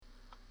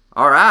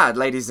All right,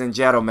 ladies and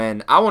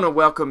gentlemen, I want to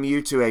welcome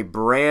you to a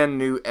brand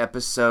new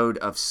episode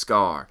of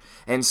SCAR.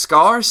 And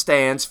SCAR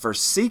stands for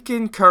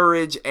Seeking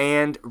Courage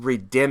and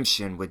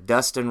Redemption with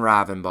Dustin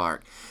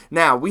Rivenbark.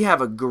 Now, we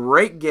have a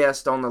great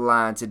guest on the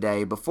line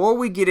today. Before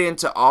we get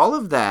into all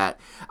of that,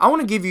 I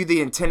want to give you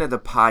the intent of the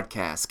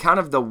podcast, kind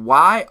of the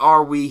why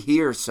are we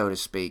here, so to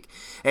speak.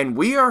 And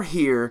we are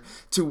here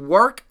to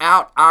work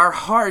out our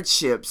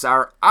hardships,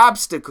 our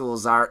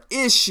obstacles, our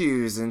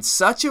issues in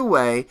such a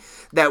way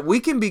that we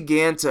can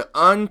begin to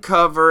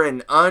uncover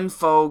and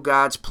unfold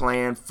God's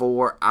plan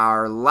for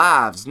our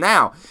lives.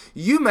 Now,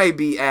 you may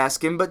be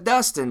asking, but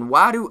Dustin,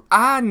 why do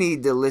I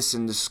need to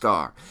listen to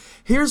SCAR?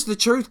 Here's the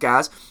truth,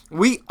 guys.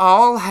 We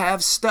all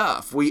have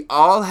stuff. We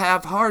all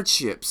have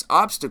hardships,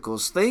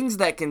 obstacles, things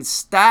that can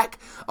stack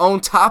on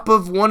top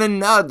of one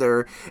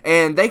another,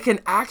 and they can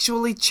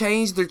actually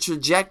change the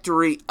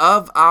trajectory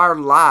of our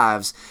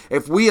lives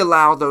if we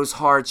allow those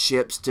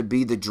hardships to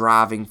be the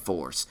driving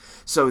force.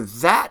 So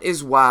that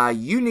is why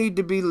you need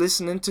to be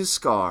listening to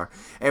SCAR.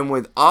 And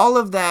with all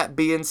of that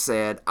being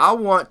said, I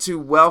want to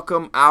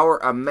welcome our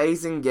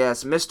amazing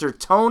guest, Mr.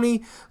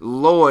 Tony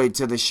Lloyd,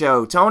 to the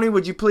show. Tony,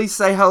 would you please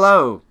say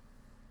hello?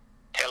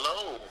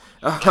 Hello.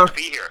 Glad to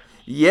be here.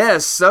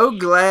 Yes, so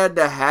glad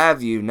to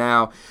have you.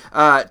 Now,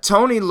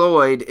 Tony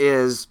Lloyd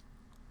is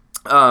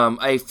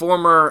a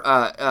former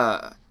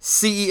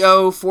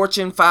CEO,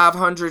 Fortune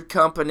 500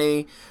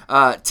 company,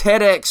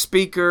 TEDx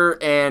speaker,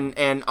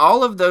 and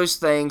all of those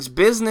things,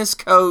 business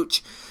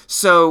coach.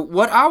 So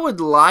what I would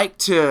like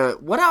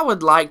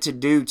to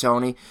do,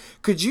 Tony,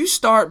 could you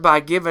start by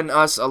giving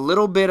us a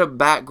little bit of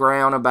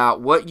background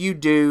about what you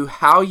do,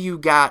 how you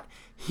got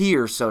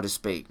here, so to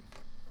speak?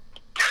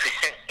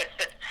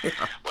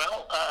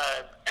 Well,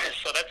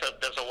 so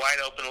that's a wide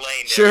open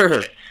lane.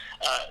 Sure.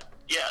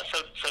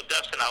 So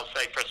Dustin, I'll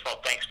say first of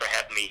all, thanks for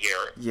having me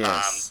here.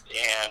 Yes.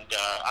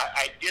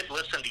 I did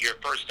listen to your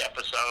first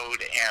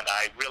episode, and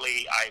I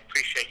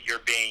appreciate your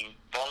being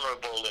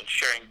vulnerable and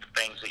sharing the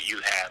things that you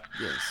have.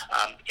 Yes.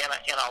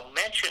 And I'll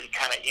mention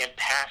kind of in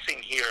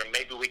passing here, and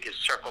maybe we could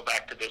circle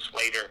back to this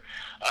later.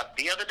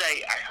 The other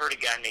day, I heard a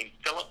guy named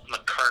Philip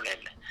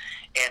McKernan,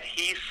 and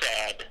he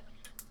said,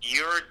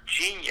 "Your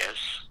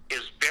genius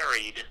is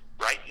buried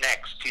right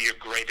next to your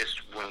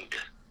greatest wound."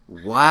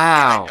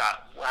 Wow. And I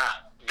thought, wow.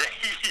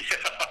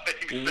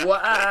 Exactly.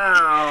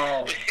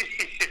 Wow.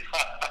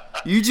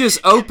 You just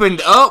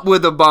opened up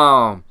with a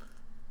bomb.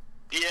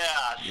 Yeah.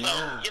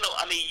 So,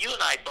 you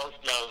and I both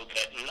know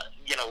that,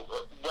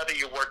 whether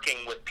you're working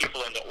with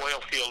people in the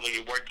oil field or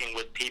you're working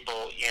with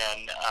people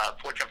in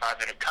Fortune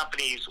 500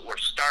 companies or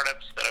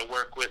startups that I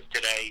work with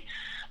today,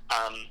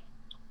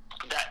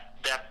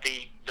 that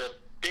the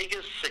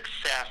biggest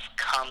success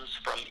comes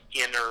from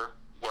inner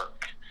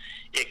work.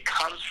 It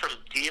comes from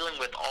dealing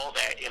with all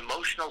that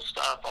emotional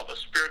stuff, all the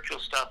spiritual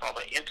stuff, all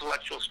the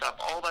intellectual stuff,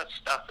 all that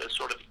stuff is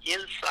sort of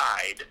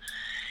inside,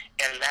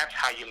 and that's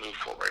how you move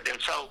forward.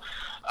 And so,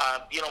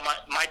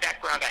 my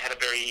background, I had a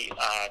very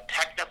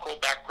technical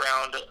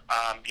background,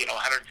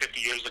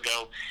 150 years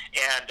ago.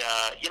 And,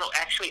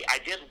 actually, I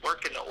did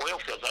work in the oil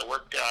fields. I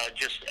worked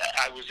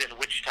I was in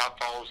Wichita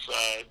Falls,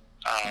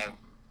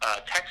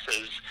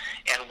 Texas,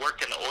 and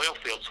worked in the oil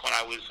fields when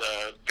I was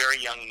a very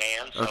young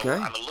man, so Okay.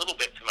 I'm a little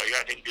bit familiar.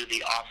 I didn't do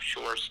the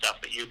offshore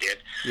stuff that you did.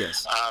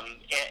 Yes.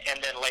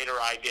 And then later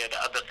I did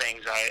other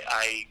things.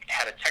 I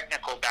had a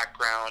technical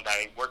background.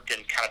 I worked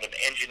in kind of an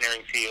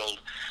engineering field.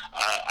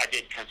 I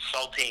did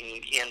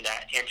consulting in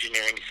that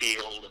engineering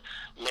field.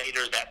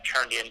 Later that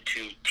turned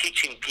into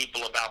teaching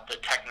people about the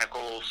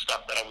technical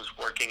stuff that I was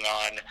working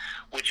on,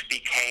 which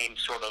became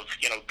sort of,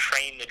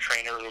 train the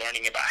trainer,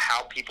 learning about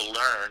how people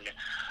learn.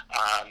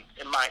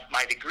 And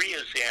my degree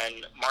is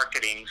in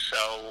marketing,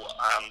 so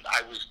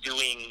I was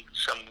doing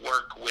some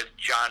work with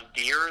John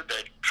Deere,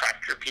 the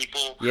tractor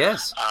people,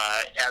 Yes.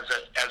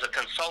 As a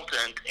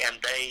consultant, and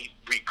they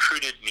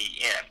recruited me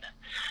in.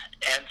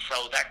 And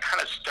so that kind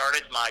of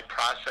started my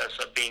process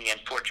of being in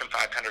Fortune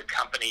 500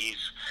 companies.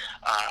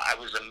 I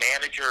was a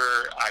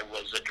manager, I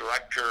was a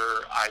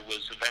director, I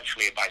was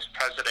eventually a vice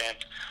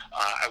president.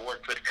 I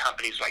worked with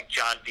companies like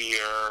John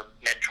Deere,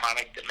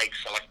 Medtronic that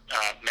makes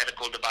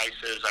medical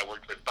devices. I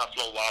worked with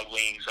Buffalo Wild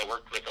Wings. I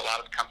worked with a lot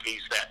of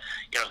companies that,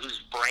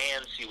 whose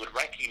brands you would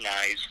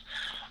recognize.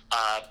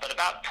 But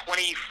about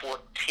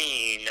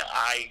 2014,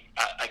 I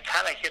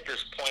kind of hit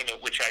this point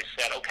at which I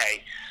said,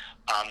 okay,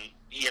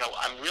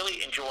 I'm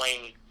really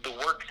enjoying the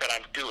work that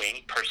I'm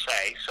doing per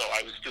se. So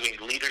I was doing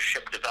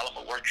leadership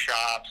development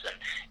workshops and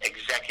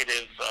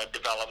executive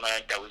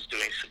development. I was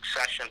doing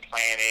succession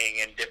planning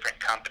in different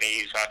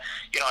companies.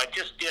 I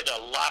just did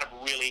a lot of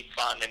really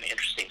fun and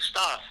interesting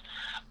stuff.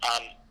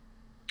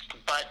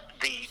 But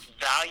the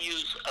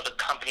values of the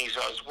companies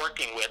I was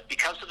working with,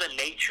 because of the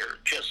nature,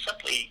 just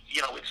simply,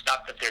 it's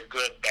not that they're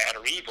good, bad,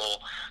 or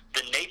evil.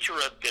 The nature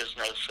of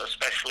business,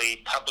 especially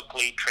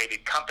publicly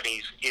traded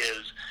companies,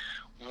 is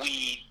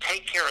we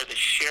take care of the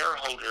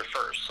shareholder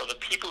first. So the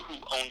people who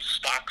own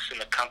stocks in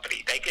the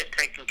company, they get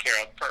taken care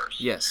of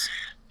first. Yes.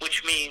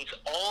 Which means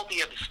all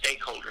the other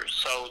stakeholders,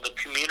 so the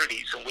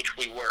communities in which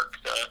we work,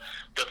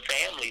 the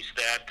families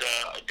that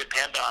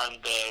depend on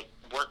the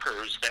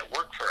workers that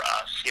work for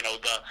us. You know,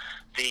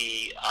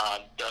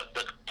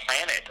 the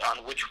planet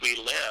on which we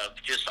live.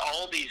 Just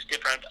all these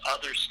different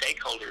other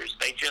stakeholders.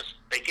 They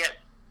get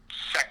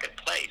second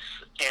place,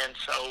 and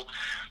so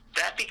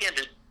that began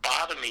to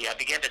bother me. I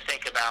began to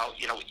think about,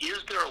 you know,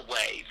 is there a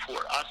way for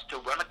us to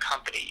run a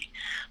company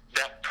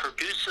that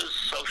produces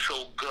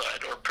social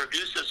good or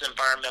produces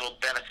environmental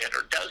benefit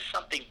or does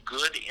something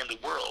good in the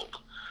world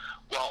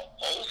while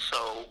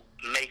also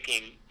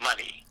making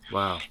money?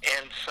 Wow.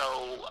 And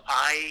so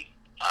I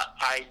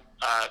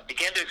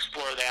began to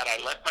explore that.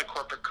 I left my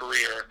corporate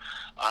career.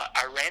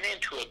 I ran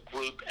into a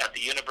group at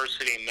the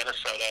University of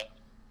Minnesota,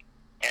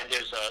 and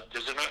there's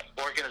an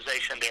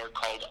organization there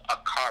called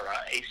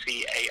ACARA,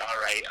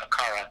 A-C-A-R-A,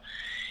 ACARA.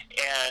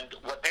 And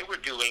what they were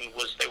doing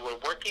was they were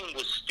working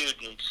with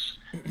students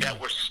that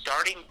were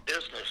starting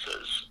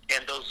businesses,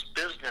 and those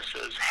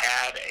businesses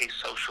had a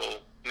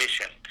social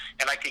mission.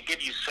 And I could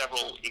give you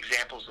several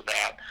examples of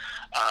that.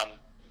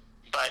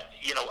 But,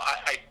 you know,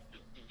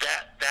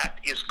 that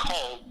is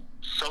called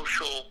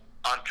social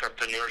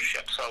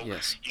entrepreneurship. So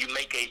yes. You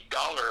make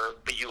 $1,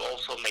 but you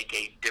also make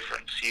a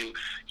difference. You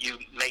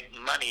make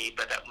money,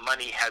 but that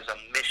money has a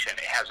mission.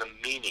 It has a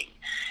meaning.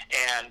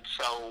 And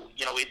so,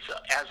 you know, it's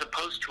as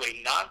opposed to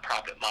a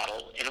nonprofit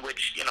model in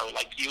which, you know,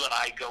 like you and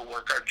I go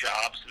work our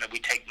jobs and then we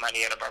take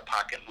money out of our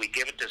pocket and we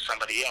give it to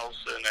somebody else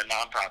in a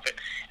nonprofit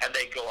and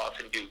they go off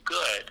and do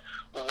good.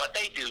 Well, what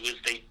they do is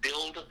they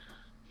build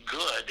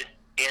good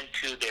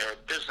into their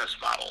business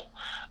model.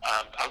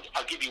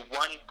 I'll give you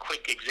one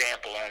quick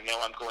example. I know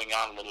I'm going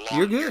on a little long.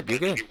 You're good. I'll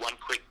give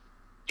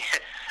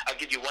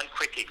you one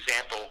quick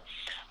example.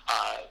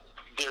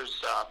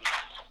 There's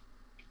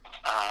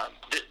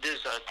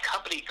a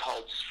company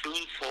called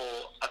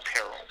Spoonful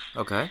Apparel.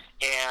 Okay.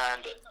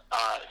 And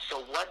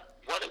so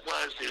what it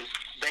was is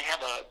they have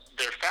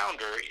their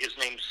founder is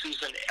named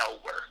Susan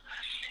Elwer.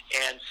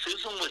 And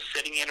Susan was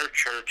sitting in her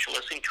church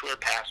listening to her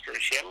pastor,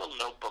 and she had a little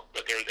notebook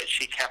with her that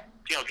she kept,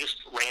 you know,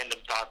 just random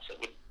thoughts that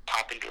would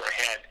pop into her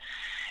head.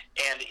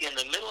 And in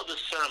the middle of the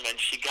sermon,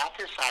 she got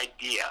this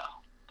idea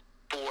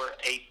for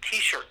a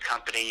T-shirt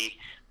company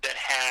that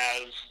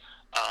has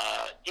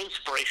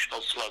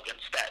inspirational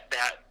slogans that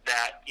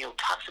you know,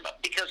 talks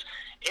about, because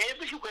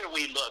everywhere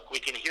we look, we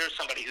can hear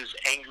somebody who's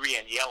angry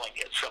and yelling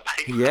at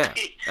somebody. Yeah,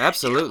 right?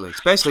 absolutely, You know?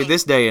 especially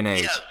this day and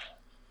age. Yes.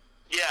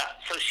 Yeah,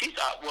 so she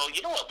thought, well,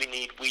 you know what we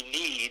need? We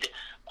need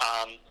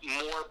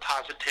more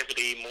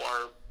positivity,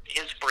 more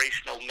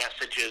inspirational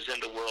messages in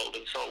the world.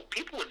 And so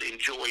people would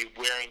enjoy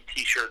wearing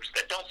T-shirts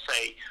that don't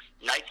say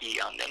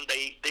Nike on them.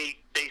 They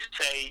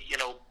say, you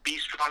know, be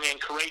strong and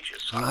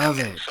courageous. Love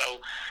it. And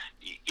so,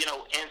 you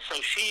know, and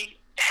so she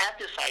had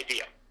this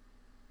idea.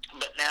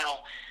 But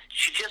now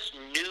she just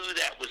knew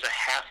that was a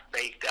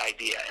half-baked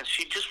idea. And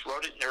she just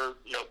wrote it in her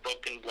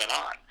notebook and went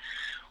on.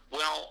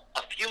 Well,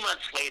 a few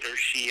months later,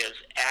 she is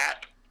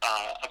at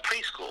a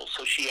preschool.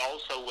 So she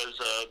also was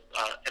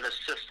an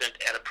assistant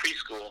at a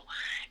preschool.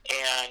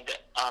 And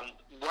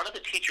one of the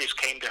teachers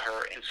came to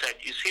her and said,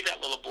 you see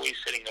that little boy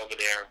sitting over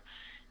there?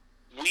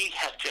 We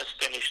have just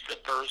finished the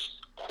first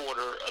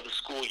quarter of the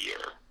school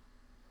year,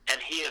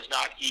 and he has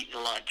not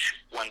eaten lunch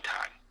one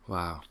time.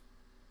 Wow.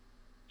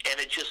 And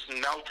it just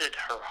melted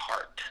her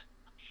heart.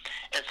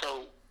 And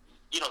so,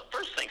 you know,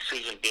 first thing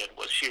Susan did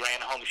was she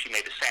ran home and she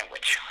made a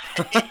sandwich.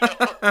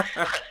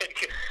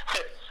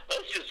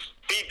 Let's just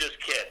feed this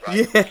kid,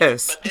 right?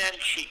 Yes. But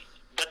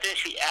then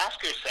she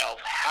asked herself,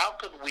 how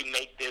could we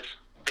make this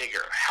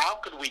bigger? How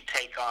could we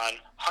take on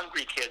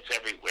hungry kids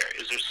everywhere?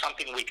 Is there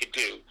something we could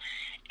do?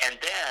 And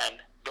then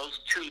those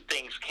two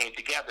things came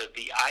together,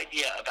 the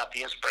idea about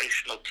the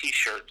inspirational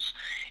T-shirts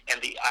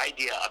and the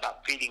idea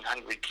about feeding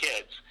hungry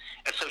kids.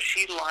 And so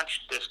she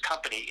launched this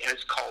company, and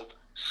it's called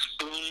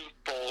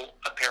Spoonful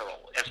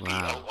Apparel,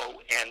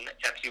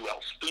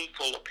 S-P-O-O-N-F-U-L,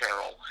 Spoonful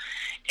Apparel.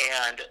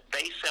 And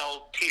they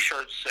sell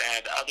T-shirts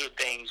and other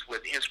things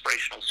with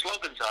inspirational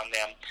slogans on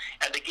them,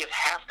 and they give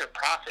half their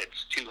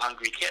profits to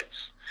hungry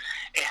kids.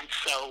 And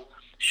so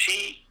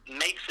she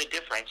makes a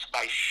difference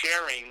by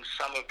sharing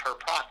some of her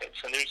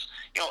profits. And there's,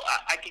 you know,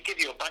 I could give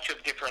you a bunch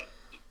of different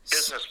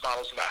business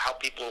models about how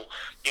people,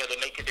 you know, they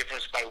make a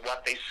difference by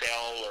what they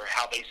sell or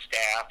how they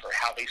staff or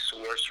how they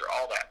source or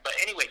all that. But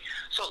anyway,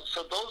 so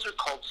those are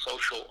called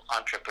social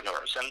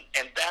entrepreneurs,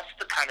 and that's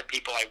the kind of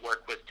people I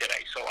work with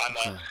today. So I'm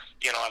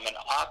I'm an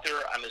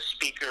author, I'm a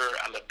speaker,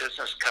 I'm a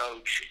business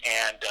coach,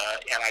 and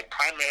I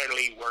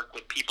primarily work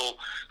with people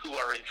who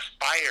are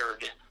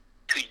inspired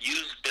to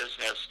use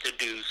business to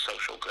do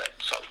social good.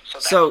 So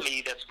that's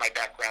me, that's my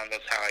background,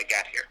 that's how I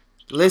got here.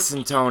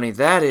 Listen, Tony,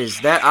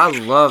 I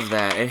love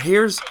that. And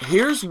here's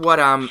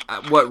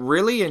what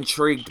really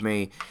intrigued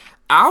me.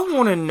 I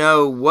want to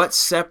know what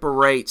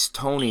separates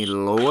Tony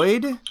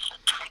Lloyd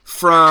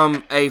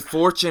from a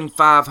Fortune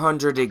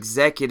 500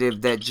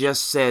 executive that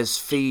just says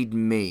 "feed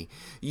me."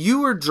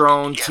 You were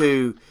drawn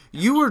to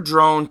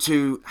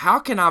how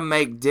can I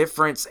make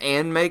difference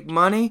and make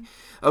money?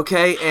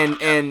 Okay,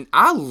 and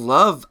I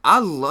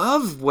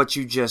love what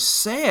you just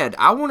said.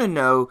 I want to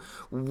know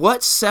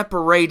what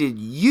separated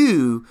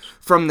you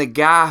from the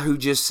guy who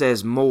just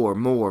says more,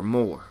 more,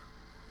 more.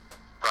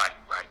 Right.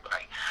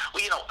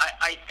 Well,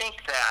 I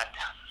think that.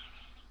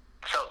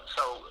 So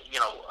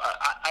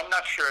I'm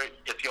not sure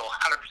if you'll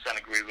 100%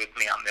 agree with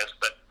me on this,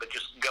 but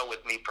just go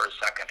with me for a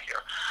second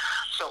here.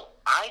 So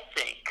I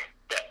think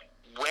that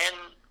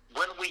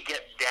when we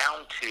get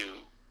down to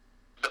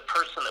the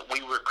person that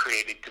we were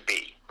created to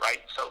be,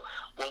 right? So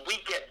when we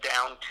get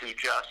down to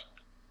just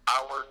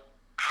our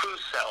true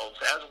selves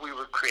as we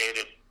were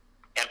created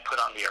and put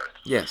on the earth,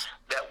 yes,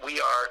 that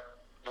we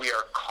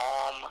are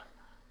calm,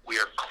 we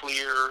are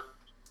clear,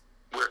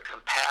 we're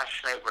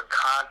compassionate, we're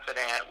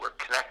confident, we're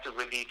connected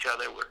with each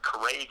other, we're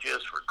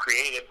courageous, we're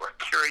creative, we're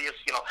curious,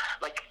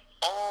 like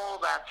all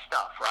that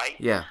stuff, right?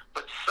 Yeah.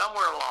 But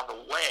somewhere along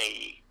the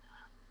way,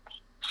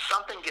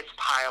 something gets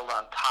piled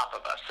on top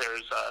of us.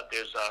 There's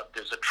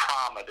a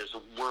trauma, there's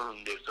a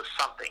wound, there's a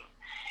something.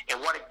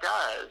 And what it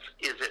does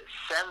is it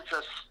sends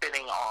us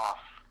spinning off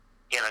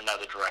in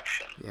another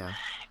direction. Yeah.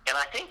 And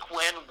I think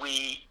when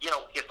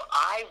if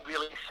I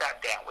really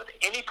sat down with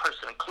any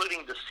person,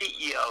 including the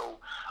CEO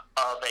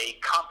of a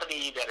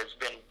company that has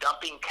been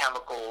dumping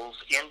chemicals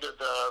into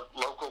the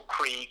local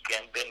creek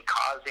and been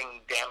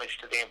causing damage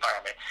to the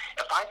environment,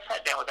 if I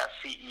sat down with that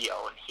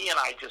CEO and she and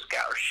I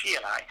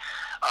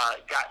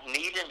got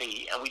knee to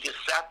knee and we just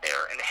sat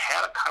there and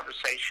had a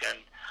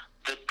conversation,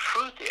 the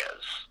truth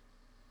is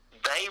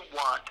they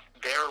want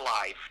their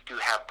life to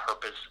have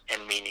purpose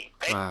and meaning.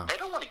 They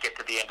don't want to get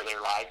to the end of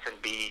their life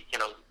and be,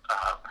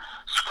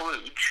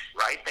 Scrooge,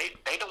 right?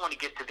 They don't want to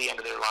get to the end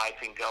of their life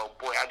and go,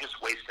 boy, I just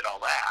wasted all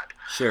that.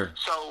 Sure.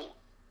 So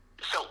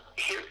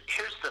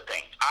here's the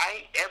thing.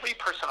 Every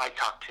person I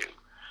talk to,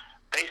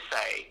 they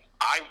say,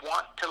 I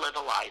want to live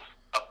a life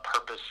of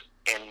purpose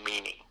and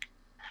meaning.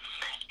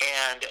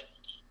 And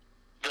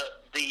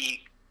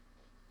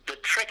the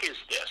trick is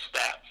this,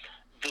 that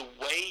the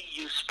way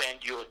you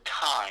spend your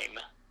time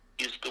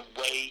is the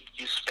way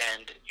you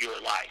spend your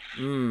life.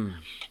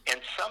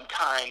 And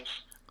sometimes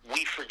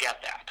we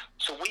forget that.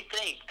 So we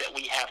think that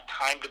we have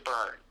time to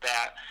burn,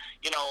 that,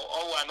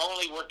 I'm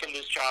only working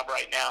this job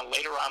right now.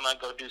 Later I'm going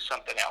to go do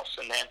something else.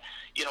 And then,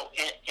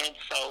 and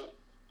so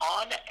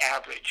on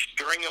average,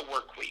 during a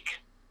work week,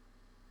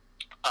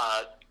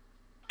 36%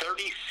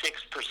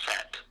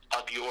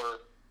 of your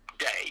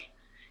day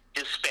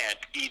is spent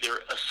either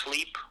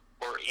asleep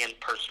or in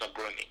personal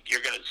grooming.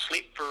 You're going to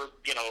sleep for,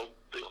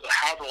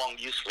 however long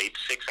you sleep,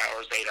 6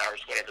 hours, 8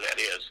 hours, whatever that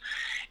is.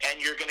 And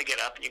you're going to get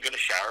up and you're going to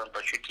shower and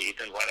brush your teeth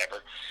and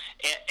whatever.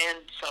 And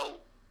so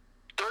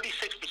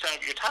 36%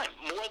 of your time,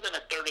 more than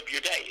a third of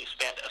your day, is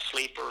spent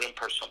asleep or in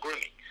personal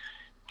grooming.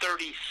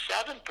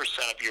 37%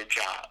 of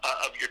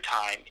your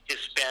time is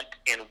spent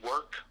in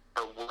work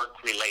or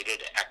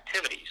work-related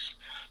activities.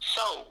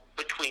 So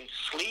between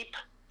sleep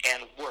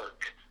and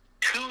work,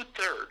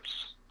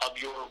 2/3 of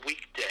your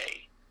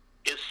weekday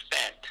is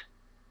spent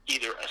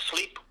either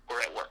asleep or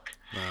at work.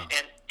 Wow.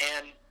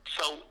 And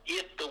so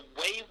if the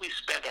way we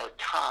spend our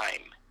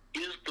time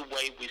is the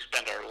way we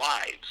spend our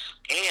lives,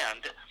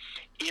 and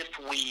if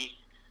we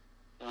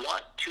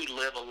want to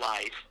live a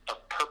life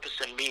of purpose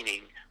and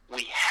meaning,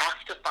 we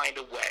have to find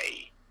a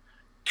way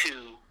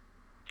to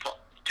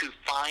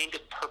find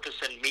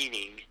purpose and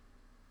meaning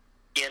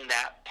in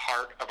that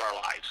part of our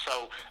lives.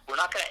 So we're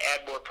not going to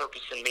add more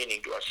purpose and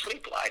meaning to our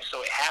sleep life,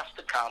 so it has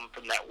to come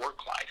from that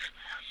work life.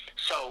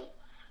 So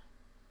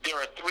there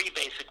are three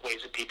basic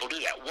ways that people do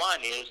that.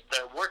 One is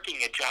they're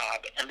working a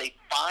job and they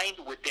find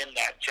within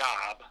that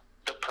job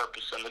the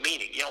purpose and the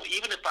meaning.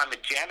 Even if I'm a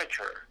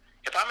janitor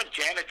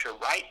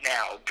right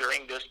now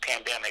during this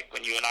pandemic,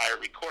 when you and I are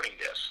recording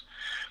this,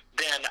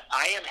 then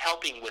I am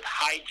helping with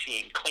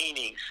hygiene,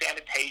 cleaning,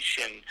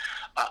 sanitation.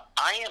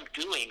 I am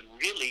doing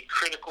really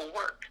critical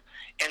work.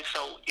 And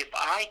so if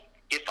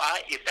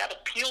that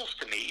appeals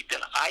to me,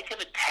 then I can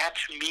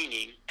attach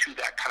meaning to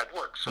that kind of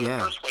work. So The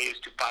first way is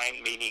to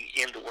find meaning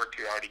in the work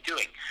you're already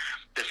doing.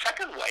 The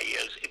second way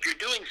is if you're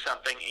doing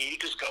something and you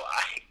just go,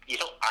 I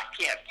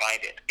can't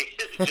find it.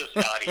 It's just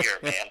not here,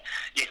 man.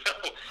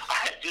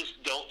 I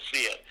just don't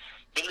see it.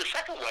 Then the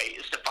second way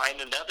is to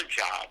find another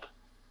job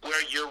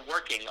where you're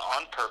working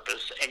on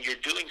purpose and you're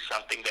doing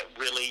something that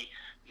really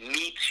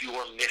meets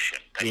your mission.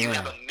 That you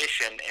have a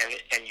mission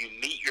and you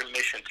meet your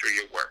mission through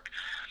your work.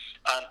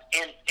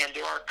 And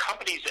there are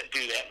companies that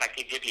do that, and I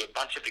can give you a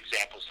bunch of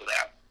examples of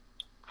that.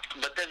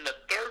 But then the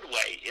third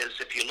way is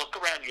if you look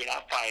around, you're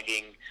not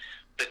finding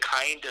the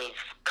kind of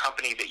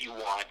company that you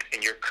want,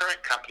 and your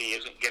current company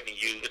isn't giving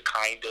you the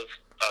kind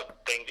of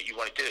thing that you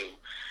want to do,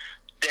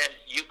 then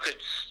you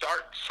could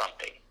start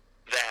something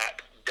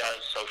that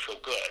does social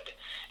good.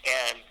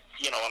 And,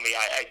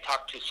 I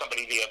talked to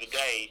somebody the other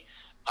day,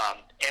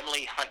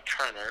 Emily Hunt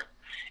Turner,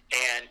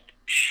 and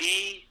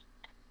she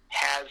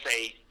has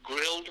a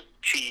grilled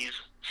cheese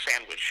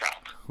sandwich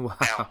shop. Wow.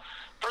 Now,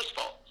 first of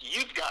all,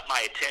 you've got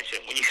my attention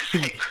when you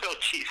say grilled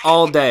cheese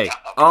All sandwich day,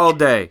 shop. all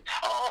day.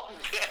 All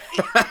day.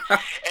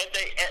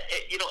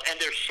 And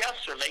their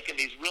chefs are making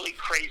these really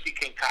crazy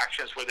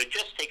concoctions where they're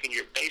just taking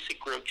your basic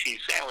grilled cheese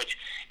sandwich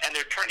and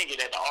they're turning it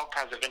into all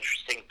kinds of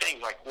interesting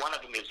things. Like one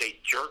of them is a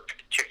jerk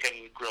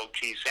chicken grilled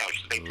cheese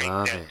sandwich. They take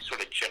Love that it.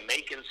 sort of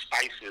Jamaican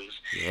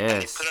spices and they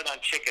Yes. put it on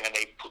chicken and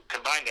they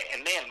combine it.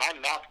 And man, my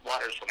mouth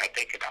waters when I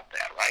think about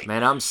that, right?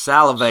 Man, I'm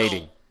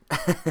salivating.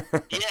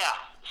 Yeah.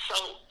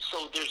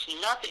 So there's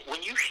nothing,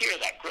 when you hear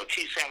that grilled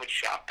cheese sandwich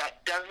shop,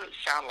 that doesn't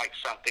sound like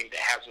something that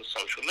has a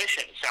social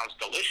mission. It sounds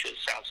delicious,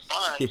 sounds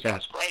fun, Yeah.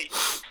 sounds great.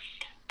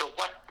 But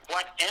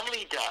what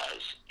Emily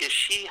does is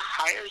she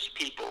hires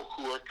people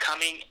who are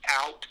coming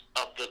out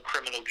of the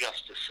criminal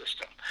justice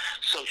system.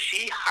 So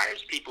she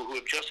hires people who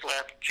have just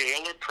left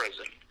jail or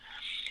prison,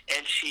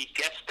 and she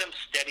gets them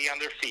steady on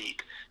their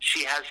feet.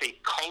 She has a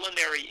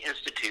culinary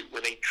institute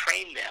where they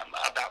train them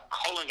about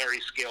culinary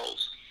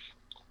skills.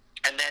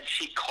 And then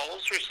she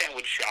calls her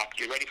sandwich shop,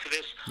 you ready for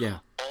this? Yeah.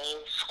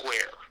 All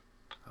Square.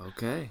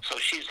 Okay. So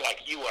she's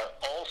like, you are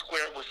all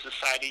square with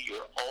society,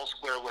 you're all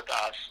square with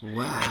us.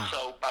 Wow. And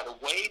so by the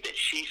way that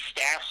she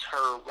staffs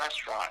her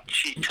restaurant,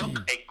 she took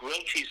a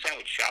grilled cheese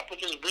sandwich shop,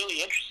 which is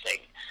really interesting,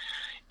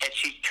 and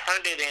she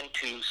turned it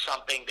into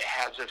something that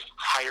has this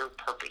higher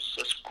purpose,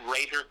 this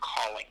greater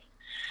calling.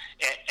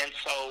 And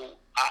so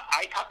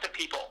I talk to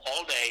people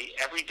all day,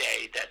 every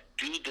day that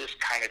do this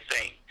kind of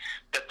thing,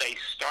 that they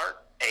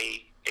start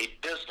a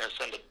business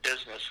and the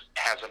business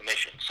has a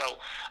mission. So,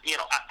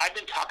 I've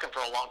been talking for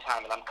a long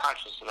time and I'm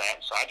conscious of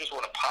that. So I just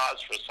want to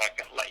pause for a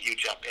second and let you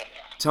jump in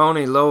there.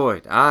 Tony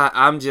Lloyd,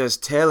 I'm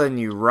just telling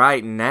you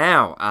right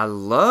now, I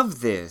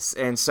love this.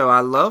 And so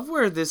I love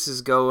where this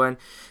is going.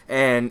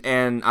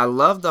 And I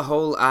love the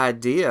whole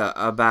idea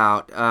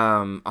about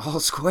All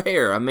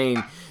Square. I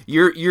mean,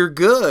 you're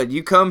good.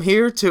 You come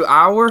here to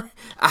our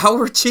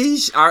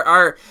cheese,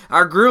 our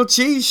grilled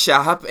cheese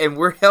shop, and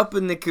we're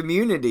helping the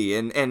community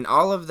and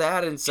all of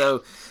that. And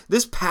so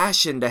this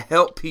passion to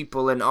help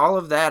people and all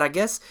of that, I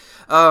guess,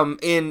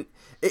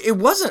 it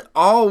wasn't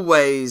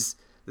always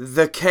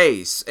the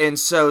case. And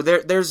so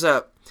there's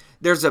a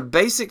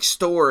basic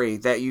story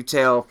that you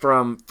tell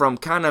from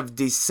kind of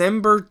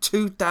December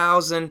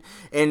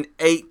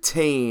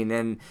 2018,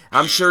 and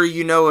I'm sure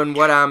you know in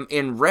what I'm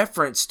in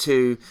reference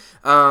to,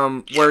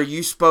 where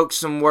you spoke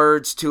some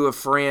words to a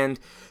friend.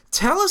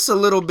 Tell us a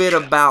little bit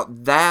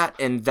about that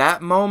and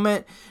that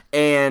moment,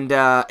 and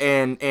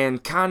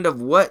kind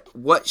of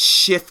what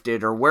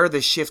shifted or where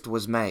the shift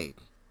was made.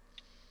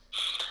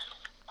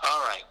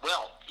 All right.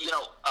 Well,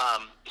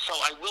 so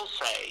I will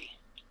say,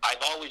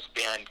 I've always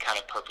been kind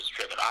of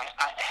purpose-driven. I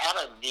had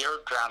a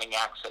near-drowning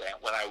accident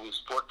when I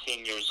was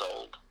 14 years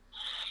old.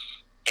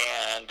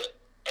 And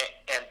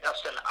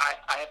Dustin,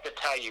 I have to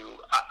tell you,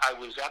 I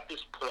was at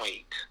this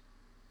point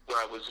where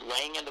I was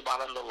laying in the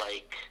bottom of the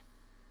lake,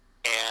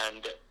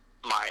 and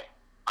my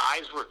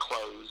eyes were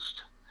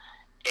closed,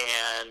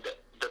 and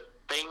the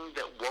thing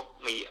that woke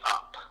me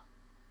up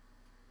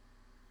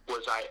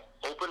was I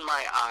opened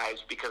my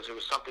eyes because there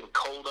was something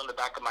cold on the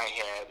back of my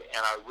head,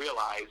 and I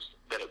realized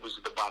that it was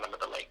the bottom of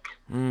the lake.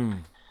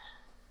 Mm.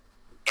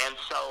 And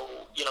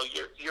so,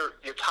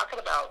 you're talking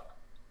about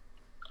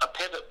a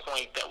pivot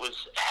point that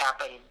was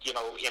happened, in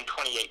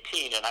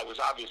 2018, and I was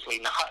obviously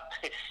not,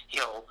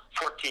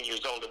 14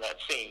 years old in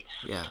that scene.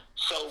 Yeah.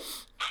 So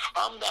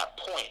from that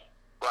point,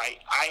 right,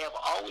 I have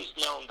always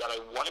known that I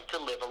wanted to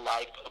live a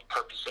life of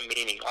purpose and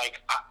meaning.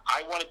 Like,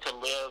 I wanted to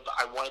live,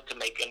 I wanted to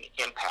make an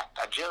impact.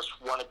 I just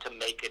wanted to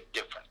make a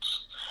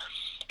difference.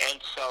 And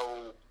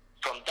so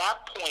from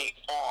that point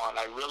on,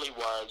 I really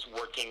was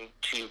working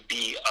to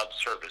be of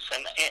service.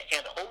 And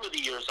over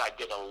the years, I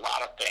did a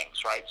lot of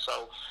things, right?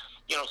 So,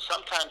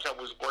 sometimes I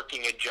was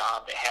working a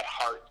job that had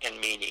heart and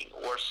meaning,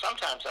 or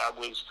sometimes I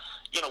was,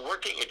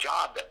 working a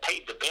job that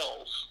paid the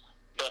bills,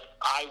 but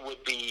I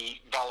would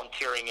be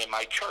volunteering in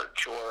my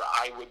church, or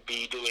I would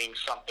be doing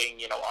something,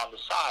 on the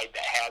side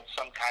that had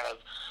some kind of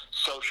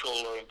social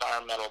or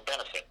environmental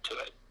benefit to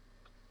it.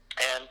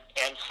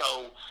 And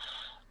so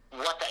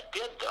what that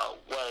did, though,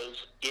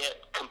 was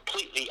it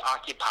completely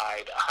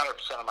occupied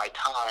 100% of my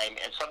time,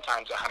 and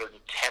sometimes 110%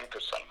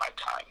 of my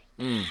time.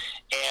 Mm.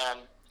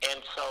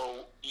 And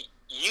so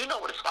you know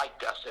what it's like,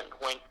 Dustin,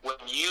 when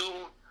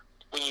you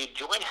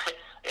join,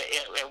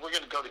 and we're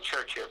going to go to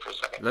church here for a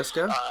second. Let's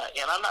go. And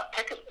I'm not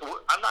picking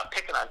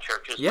on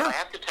churches, Yeah. but I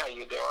have to tell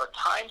you, there are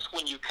times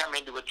when you come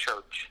into a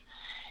church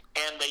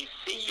and they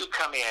see you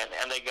come in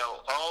and they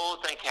go, "Oh,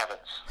 thank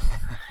heavens!"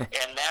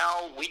 And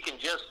now we can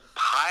just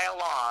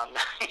pile on,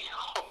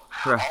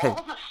 Right.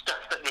 all the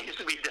stuff that needs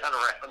to be done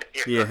around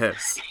here.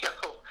 Yes.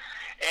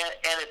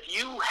 And if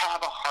you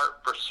have a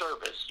heart for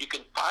service, you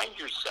can find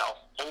yourself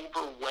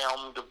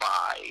overwhelmed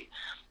by,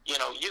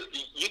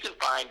 you can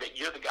find that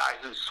you're the guy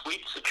who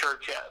sweeps the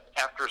church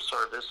after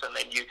service, and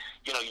then you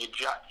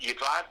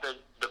drive the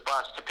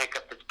bus to pick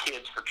up the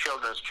kids for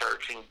children's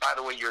church, and by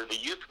the way, you're the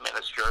youth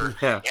minister,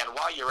 Yeah. and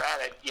while you're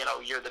at it,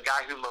 you're the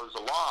guy who mows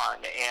the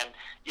lawn, and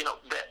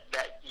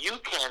that you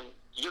can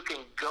you can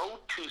go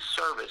to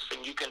service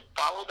and you can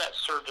follow that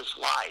service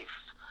life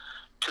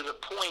to the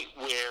point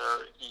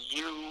where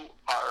you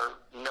are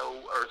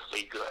no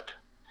earthly good.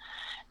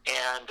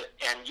 And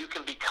you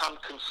can become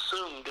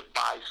consumed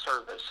by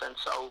service. And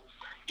so,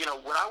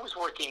 when I was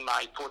working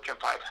my Fortune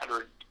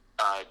 500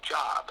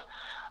 job,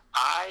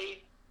 I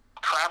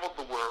traveled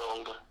the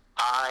world.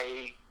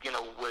 I,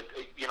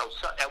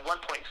 at one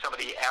point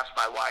somebody asked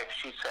my wife,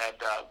 she said,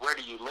 where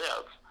do you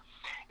live?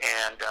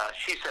 And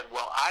she said,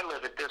 well, I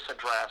live at this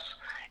address,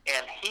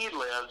 and he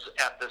lives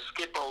at the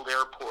Schiphol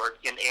Airport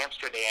in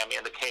Amsterdam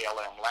in the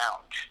KLM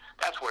lounge.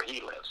 That's where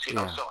he lives,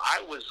 Yeah. So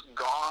I was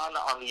gone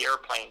on the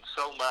airplane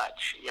so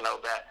much,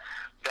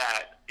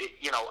 that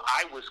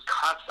I was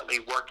constantly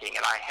working,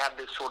 and I had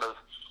this sort of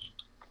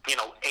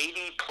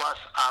 80-plus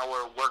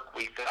hour work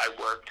week that I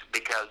worked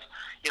because,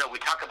 we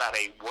talk about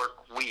a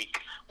work week.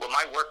 Well,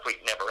 my work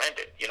week never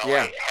ended. Yeah.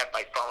 I had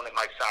my phone at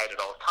my side at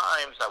all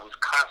times. I was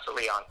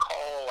constantly on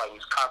call. I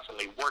was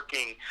constantly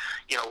working.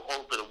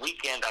 Over the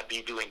weekend, I'd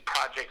be doing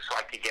projects so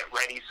I could get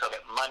ready so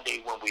that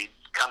Monday when we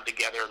come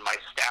together and my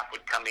staff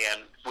would come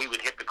in, we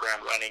would hit the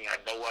ground running.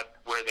 I'd know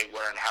where they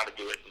were and how to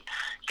do it and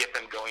get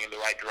them going in the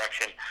right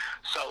direction.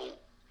 So,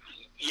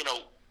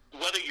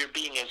 whether you're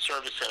being in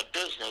service in a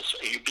business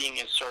or you're being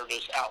in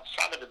service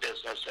outside of the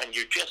business, and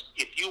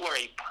if you are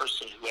a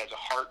person who has a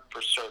heart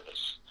for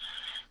service,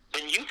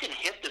 then you can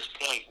hit this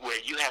point where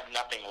you have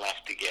nothing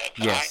left to give.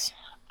 Yes.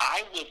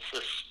 I would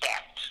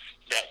suspect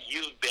that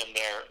you've been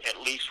there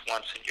at least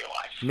once in your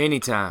life. Many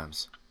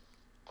times.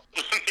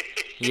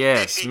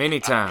 Yes, many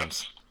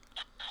times.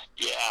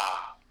 Yeah.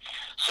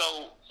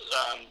 So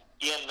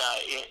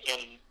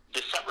in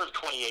December of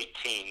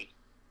 2018,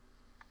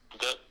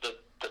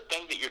 the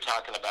thing that you're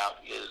talking about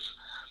is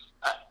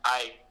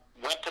I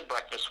went to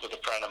breakfast with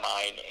a friend of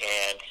mine,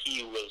 and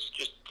he was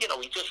just,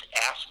 he just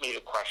asked me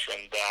the question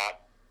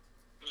that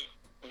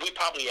we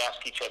probably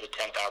ask each other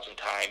 10,000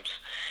 times.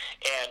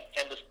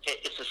 And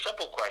it's a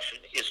simple question.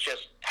 It's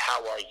just,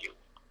 how are you?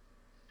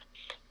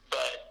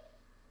 But,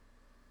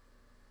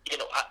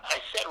 I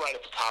said right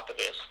at the top of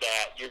this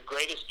that your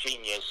greatest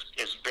genius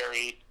is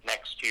buried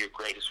next to your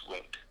greatest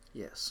wound.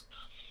 Yes.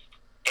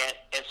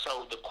 And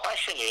so the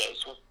question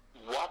is,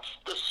 what's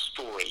the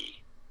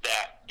story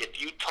that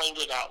if you told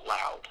it out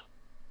loud,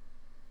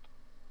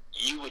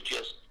 you would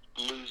just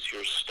lose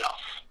your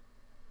stuff?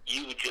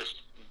 You would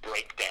just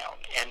break down.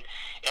 And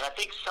I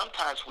think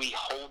sometimes we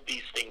hold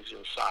these things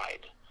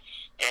inside.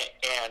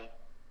 And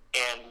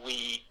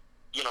we,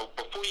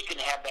 before you can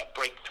have that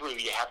breakthrough,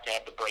 you have to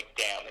have the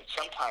breakdown. And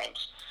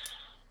sometimes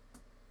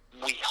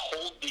we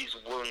hold these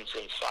wounds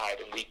inside,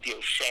 and we feel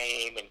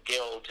shame and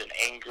guilt and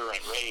anger and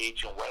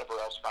rage and whatever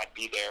else might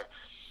be there.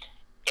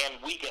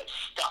 And we get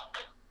stuck.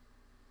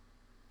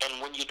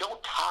 And when you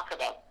don't talk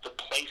about the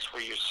place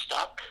where you're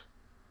stuck,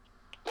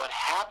 what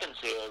happens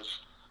is,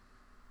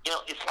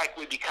 it's like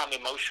we become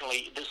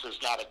emotionally, this is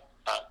not a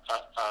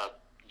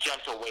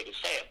gentle way to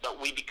say it, but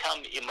we become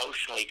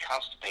emotionally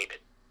constipated,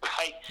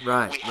 right?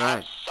 Right, we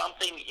have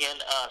something in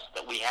us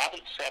that we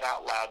haven't said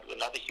out loud to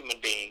another human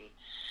being,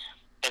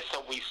 and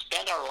so we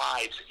spend our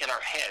lives in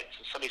our heads.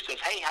 And somebody says,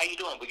 hey, how you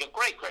doing? We go,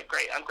 great,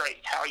 I'm great.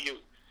 How are you?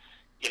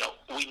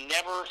 We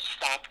never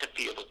stop to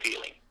feel the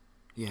feeling.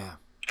 Yeah.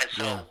 And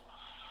so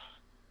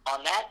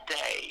on that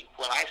day,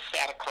 when I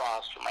sat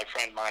across from my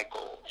friend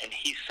Michael, and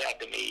he said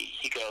to me,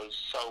 he goes,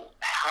 so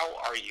how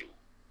are you?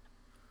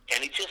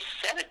 And he just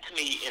said it to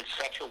me in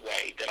such a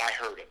way that I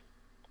heard it.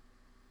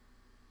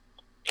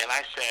 And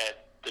I said,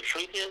 the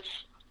truth is,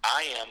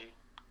 I am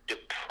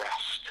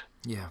depressed.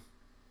 Yeah.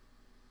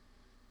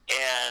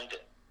 And,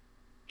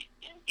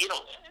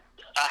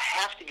 I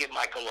have to give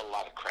Michael a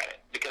lot of credit,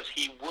 because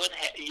he would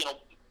have,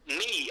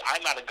 me, I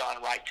might have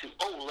gone right to,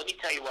 let me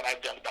tell you what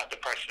I've done about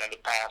depression in the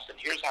past, and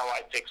here's how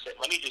I fix it.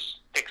 Let me just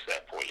fix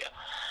that for you.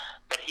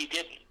 But he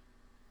didn't.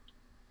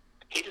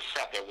 He just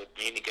sat there with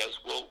me, and he goes,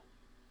 well,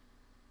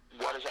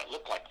 what does that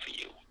look like for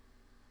you?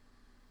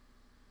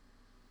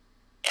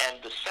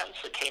 And the sentence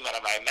that came out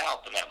of my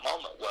mouth in that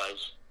moment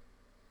was,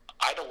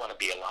 I don't want to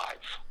be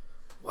alive.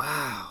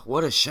 Wow,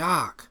 what a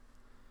shock.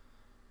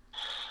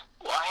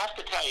 Well, I have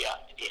to tell you,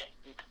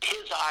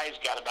 his eyes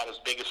got about as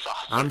big as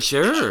saucers. I'm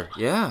sure,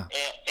 yeah.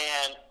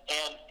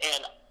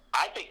 And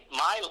I think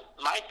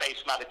my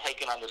face might have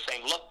taken on the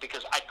same look,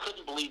 because I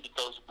couldn't believe that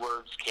those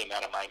words came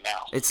out of my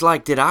mouth. It's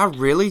like, did I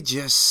really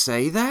just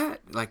say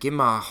that? Like in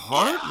my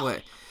heart? Yeah.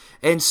 What?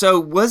 And so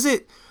was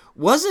it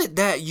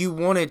that you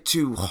wanted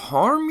to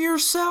harm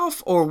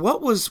yourself, or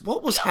what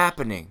was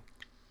happening?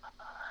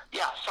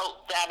 Yeah, so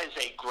that is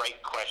a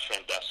great question,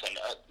 Dustin.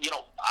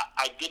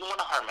 I didn't want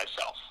to harm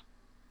myself.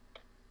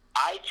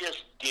 I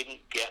just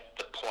didn't get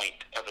the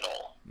point of it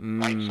all.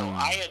 Right? So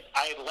I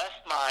had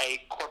left my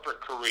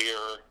corporate career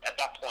at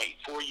that point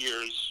 4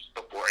 years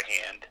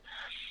beforehand.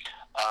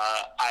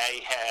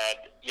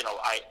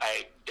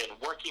 I'd been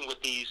working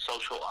with these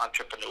social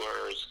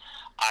entrepreneurs.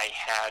 I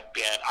had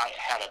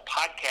a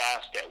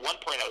podcast. At one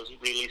point, I was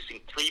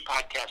releasing 3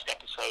 podcast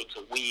episodes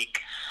a week.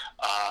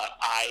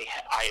 I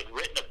had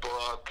written a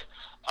book.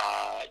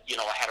 I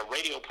had a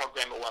radio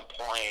program at one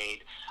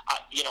point.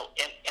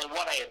 And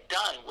what I had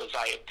done was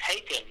I had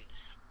taken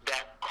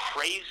that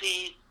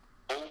crazy,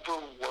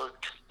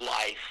 overworked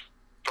life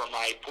from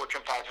my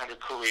Fortune 500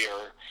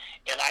 career,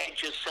 and I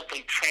just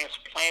simply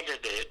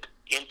transplanted it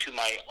into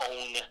my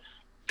own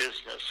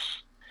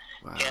business.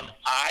 Wow. And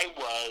I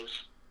was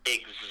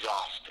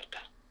exhausted.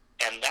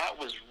 And that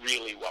was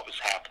really what was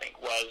happening,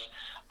 was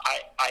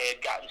I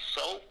had gotten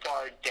so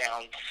far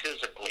down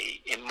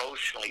physically,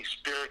 emotionally,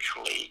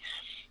 spiritually,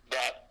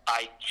 that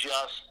I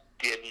just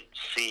didn't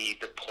see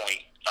the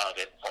point of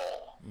it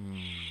all.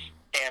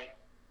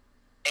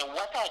 And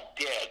what that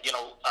did,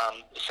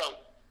 so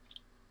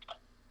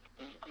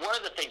one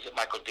of the things that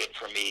Michael did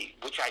for me,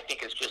 which I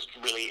think is just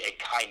really a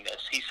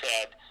kindness, he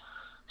said,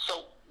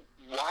 so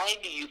why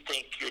do you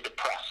think you're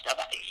depressed? Now,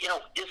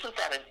 isn't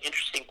that an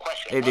interesting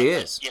question? It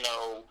is.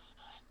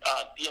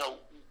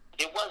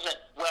 It wasn't,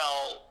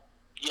 well,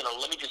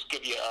 let me just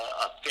give you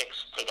a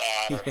fix for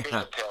that, or here's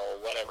a pill,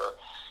 or whatever.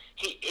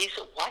 He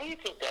said, why do you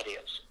think that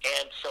is?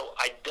 And so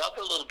I dug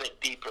a little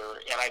bit deeper,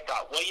 and I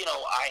thought, well,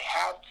 I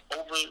have,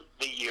 over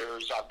the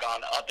years, I've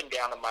gone up and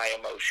down in my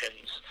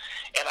emotions,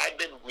 and I've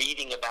been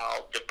reading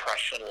about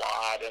depression a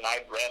lot, and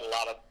I've read a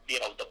lot of,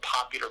 the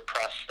popular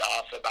press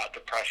stuff about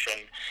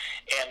depression,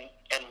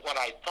 and what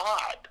I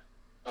thought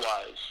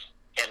was,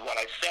 and what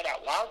I said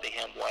out loud to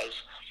him was,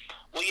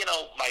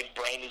 well, my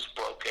brain is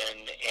broken,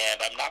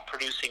 and I'm not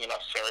producing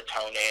enough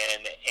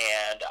serotonin,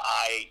 and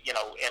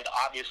and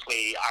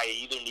obviously I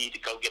either need to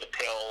go get a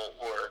pill,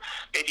 or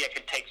maybe I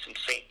could take some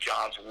St.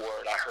 John's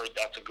wort. I heard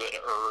that's a good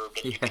herb,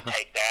 and you can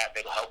take that.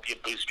 It'll help you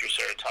boost your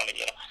serotonin,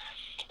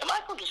 And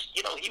Michael just,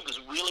 he was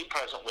really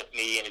present with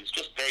me, and he was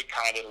just very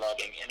kind and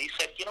loving. And he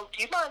said, do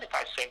you mind if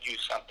I send you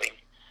something?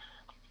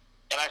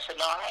 And I said,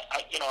 no,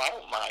 I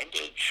don't mind.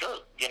 Sure,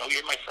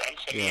 you're my friend.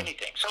 Send me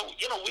anything. So,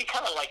 we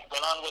kind of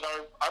went on with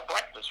our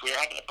breakfast. We were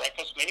having a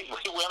breakfast meeting.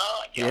 We went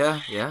on.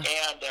 Yeah.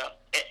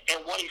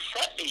 And what he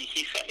sent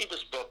me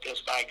this book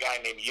is by a guy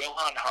named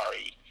Johan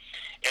Hari,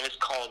 and it's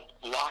called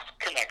Lost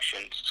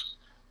Connections: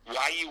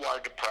 Why You Are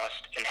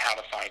Depressed and How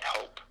to Find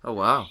Hope. Oh,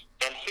 wow.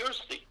 And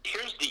here's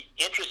the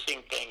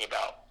interesting thing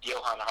about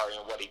Johan Hari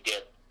and what he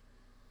did.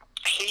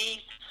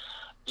 He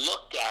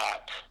looked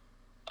at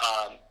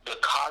the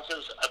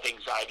causes of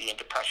anxiety and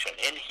depression.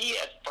 And he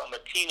had, from a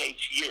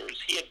teenage years,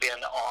 he had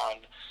been on,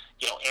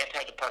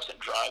 antidepressant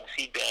drugs.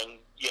 He'd been,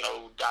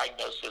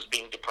 diagnosed as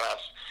being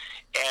depressed.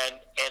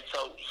 And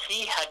so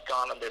he had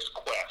gone on this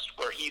quest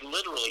where he's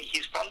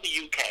from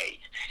the UK,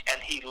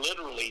 and he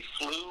literally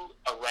flew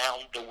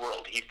around the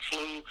world. He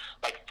flew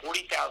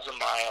 40,000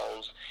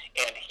 miles,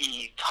 and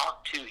he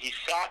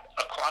sat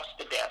across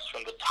the desk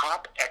from the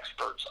top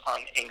experts on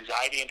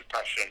anxiety and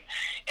depression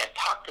and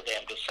talked to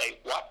them to say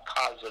what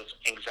causes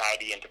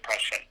anxiety and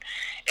depression.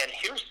 And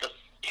here's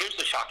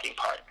the shocking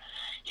part.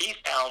 He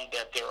found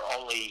that there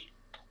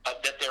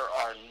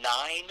are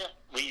 9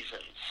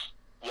 reasons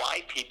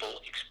why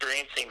people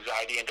experience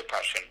anxiety and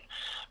depression,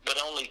 but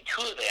only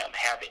 2 of them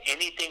have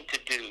anything to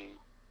do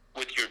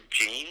with your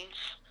genes.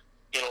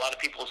 A lot of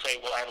people say,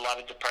 well, I have a lot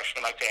of depression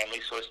in my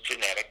family, so it's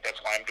genetic,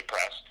 that's why I'm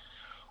depressed,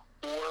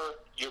 or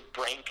your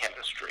brain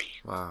chemistry.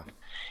 Wow.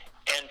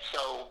 And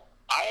so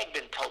I have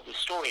been told the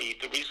story,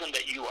 the reason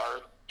that you are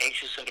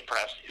anxious and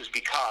depressed is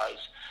because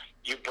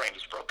your brain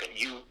is broken.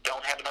 You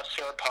don't have enough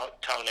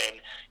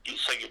serotonin,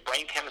 so your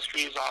brain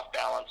chemistry is off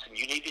balance, and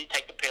you need to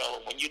take the pill,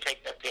 and when you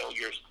take that pill,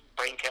 your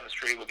brain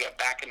chemistry will get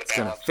back into balance. It's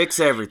going to fix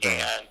everything.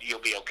 And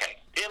you'll be okay.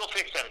 It'll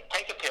fix everything.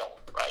 Take a pill,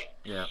 right?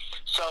 Yeah.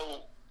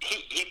 So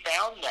he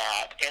found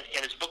that,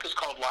 and his book is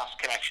called Lost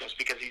Connections,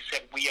 because he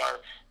said we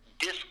are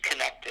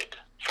disconnected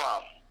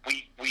from.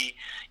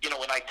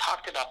 When I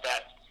talked about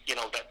that,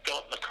 that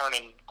Philip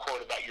McKernan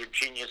quote about your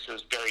genius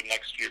is buried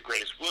next to your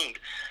greatest wound,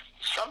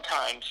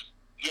 sometimes,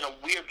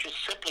 we are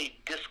just simply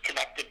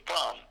disconnected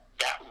from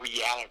that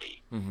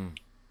reality. Mm-hmm.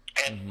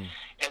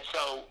 And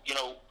so,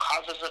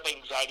 causes of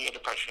anxiety and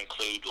depression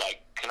include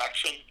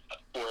connection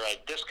or a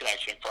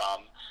disconnection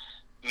from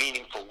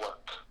meaningful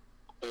work,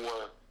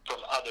 or from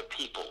other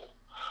people,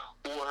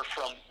 or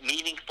from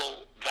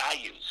meaningful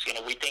values.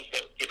 We think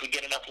that if we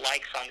get enough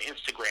likes on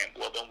Instagram,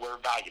 well, then we're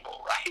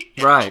valuable,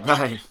 right?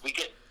 Right. We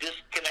get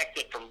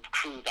disconnected from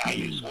true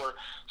values, or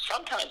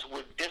sometimes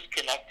we're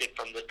disconnected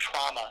from the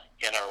trauma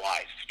in our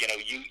life.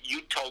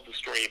 You told the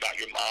story about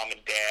your mom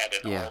and dad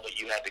and all that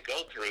you had to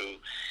go through,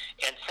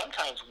 and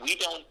sometimes we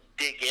don't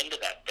dig into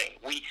that thing.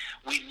 We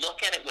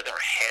look at it with our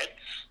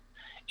heads,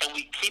 and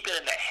we keep it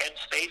in that head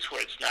space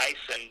where it's nice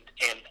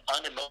and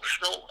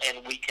unemotional,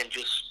 and we can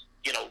just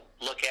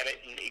look at it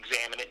and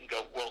examine it and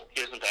go, well,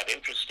 isn't that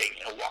interesting,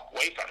 and walk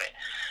away from it.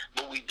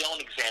 But we don't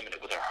examine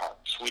it with our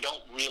hearts. We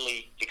don't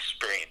really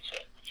experience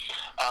it.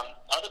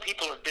 Other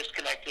people are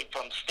disconnected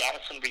from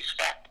status and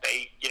respect.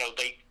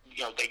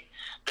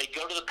 they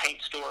go to the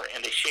paint store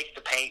and they shake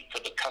the paint for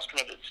the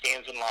customer that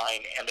stands in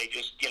line, and they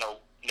just,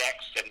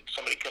 next, and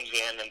somebody comes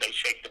in and they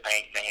shake the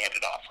paint and they hand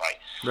it off, right?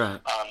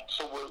 Right.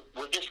 So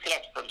we're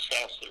disconnected from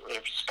sales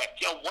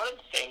respect. One of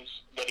the things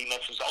that he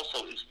mentions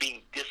also is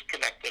being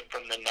disconnected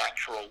from the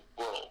natural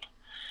world.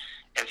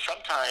 And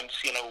sometimes,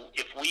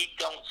 if we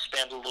don't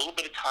spend a little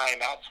bit of time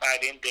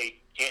outside in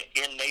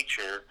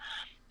nature,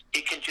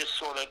 it can just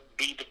sort of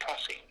be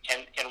depressing.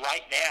 And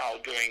right now,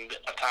 during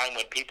a time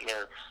when people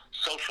are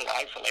social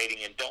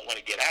isolating and don't want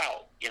to get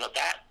out,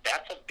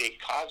 that's a big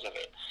cause of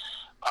it.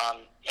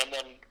 And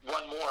then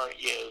one more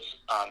is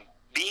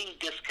being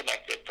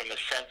disconnected from a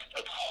sense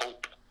of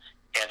hope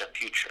and a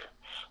future.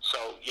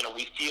 So,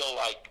 we feel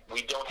like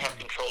we don't have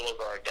control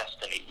over our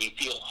destiny. We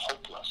feel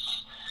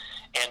hopeless.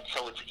 And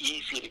so it's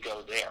easy to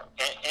go there.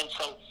 And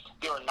so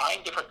there are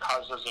 9 different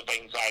causes of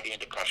anxiety and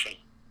depression.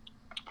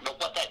 But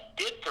what that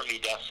did for me,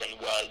 Dustin,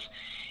 was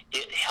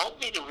it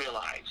helped me to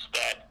realize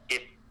that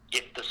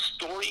if the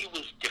story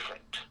was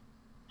different,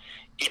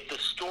 if the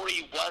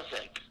story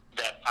wasn't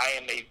that I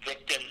am a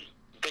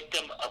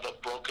victim of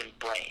a broken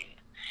brain,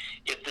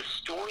 if the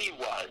story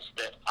was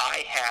that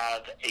I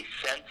have a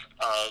sense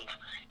of,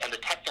 and the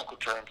technical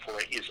term for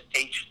it is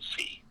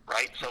agency,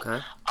 right? So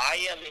Okay.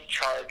 I am in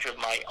charge of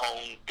my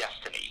own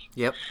destiny.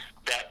 Yep.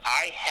 That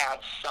I have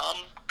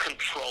some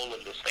control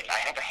in this thing. I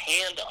have a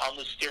hand on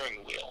the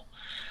steering wheel,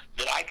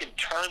 that I can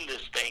turn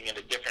this thing in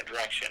a different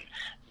direction.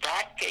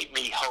 That gave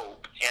me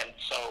hope. And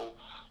so,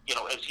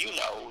 as you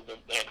know,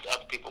 and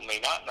other people may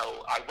not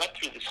know, I went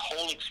through this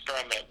whole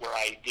experiment where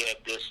I did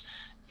this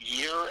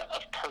year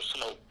of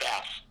personal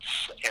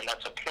bests, and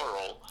that's a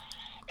plural.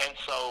 And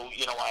so,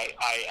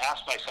 I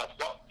asked myself,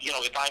 well,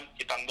 if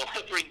I'm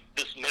living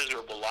this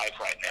miserable life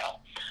right now,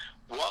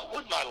 what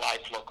would my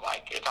life look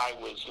like if I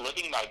was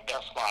living my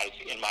best life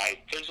in my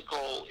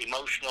physical,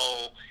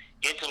 emotional,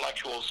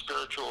 intellectual,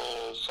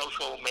 spiritual,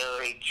 social,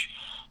 marriage,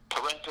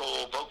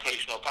 parental,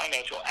 vocational,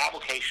 financial,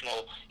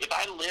 avocational? If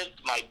I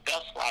lived my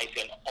best life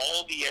in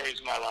all the areas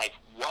of my life,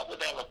 what would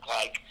that look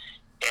like?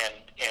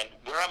 And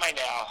where am I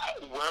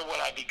now? Where would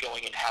I be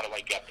going, and how do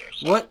I get there?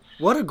 So,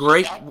 what a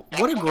great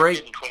that's what a what I great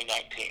did in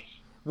 2019.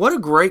 What a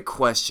great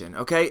question.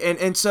 Okay,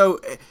 and so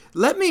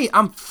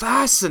I'm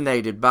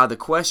fascinated by the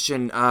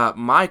question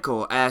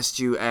Michael asked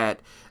you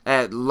at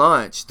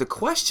lunch, the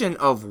question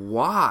of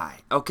why.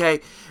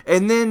 Okay,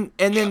 and then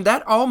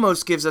that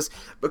almost gives us,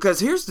 because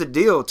here's the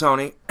deal,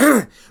 Tony.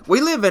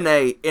 We live in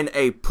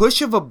a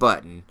push of a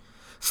button,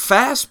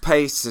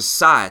 fast-paced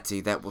society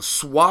that will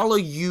swallow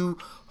you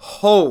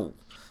whole.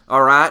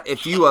 All right,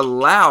 if you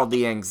allow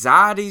the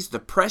anxieties, the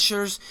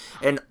pressures,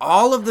 and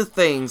all of the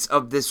things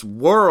of this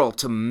world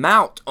to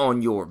mount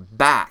on your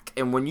back,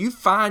 and when you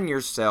find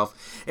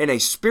yourself in a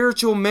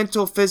spiritual,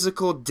 mental,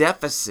 physical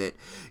deficit,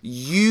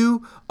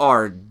 you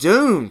are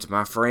doomed,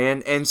 my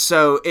friend. And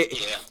so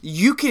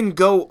you can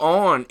go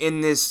on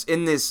in this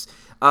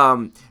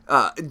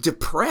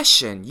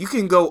depression. You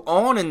can go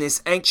on in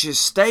this anxious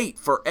state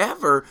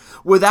forever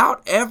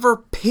without ever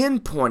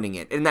pinpointing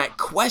it. And that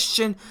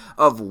question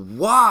of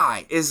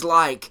why is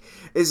like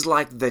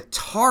the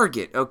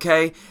target,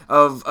 okay,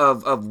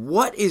 of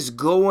what is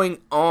going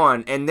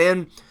on. And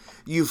then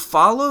you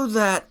follow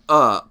that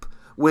up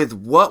with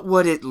what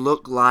would it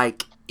look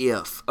like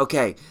if.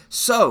 Okay,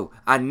 so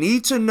I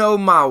need to know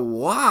my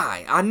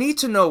why. I need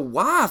to know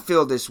why I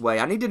feel this way.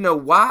 I need to know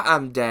why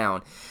I'm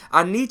down.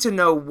 I need to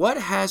know what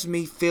has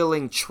me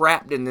feeling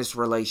trapped in this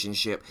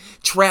relationship,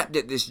 trapped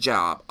at this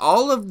job,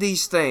 all of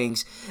these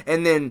things,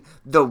 and then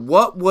the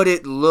what would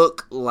it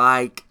look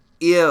like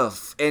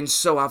if. And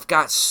so I've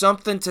got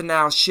something to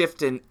now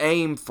shift and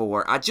aim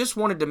for. I just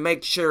wanted to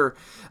make sure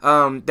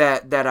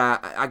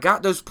that I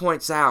got those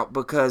points out,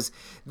 because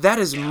that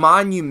is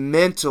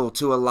monumental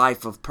to a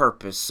life of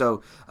purpose.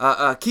 So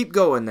keep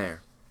going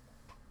there.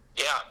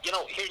 Yeah,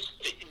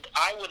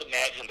 I would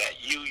imagine that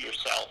you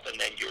yourself and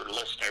then your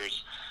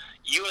listeners,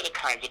 you are the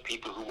kinds of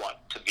people who want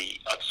to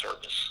be of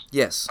service.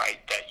 Yes.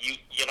 Right? That you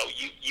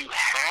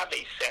have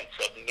a sense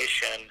of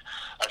mission,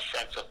 a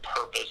sense of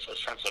purpose, a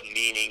sense of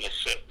meaning, a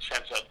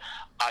sense of,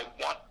 I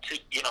want to,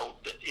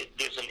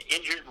 there's an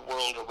injured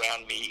world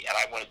around me and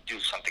I want to do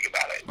something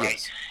about it, right?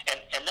 Yes.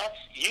 And that's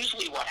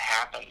usually what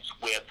happens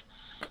with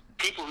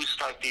people who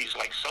start these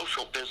like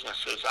social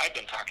businesses I've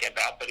been talking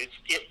about, but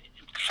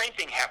same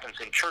thing happens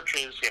in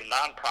churches, in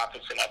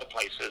nonprofits, and other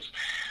places,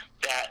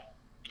 that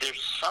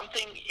there's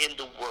something in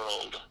the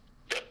world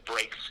that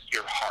breaks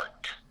your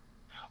heart,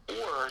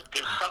 or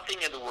there's something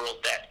in the world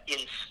that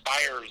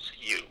inspires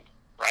you,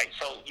 right?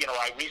 So,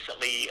 I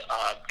recently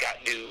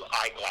got new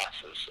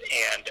eyeglasses,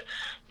 and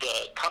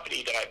the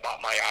company that I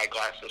bought my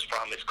eyeglasses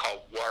from is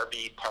called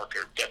Warby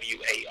Parker,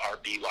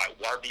 W-A-R-B-Y,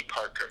 Warby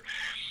Parker.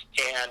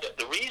 And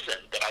the reason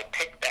that I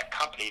picked that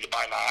company to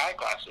buy my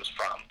eyeglasses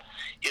from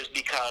is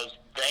because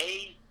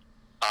they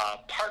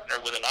partner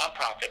with a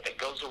nonprofit that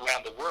goes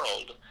around the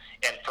world,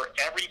 and for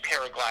every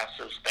pair of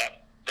glasses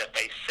that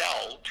they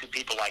sell to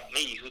people like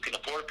me who can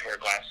afford a pair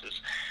of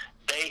glasses,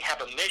 they have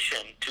a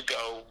mission to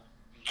go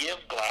give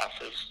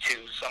glasses to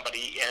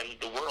somebody in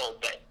the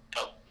world that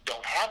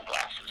have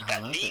glasses,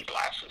 that need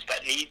glasses,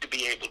 that need to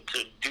be able to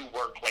do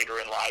work later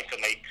in life,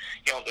 and they,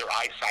 their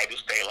eyesight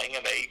is failing,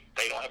 and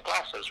they don't have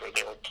glasses, or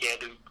they're a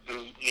kid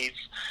who needs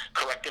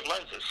corrective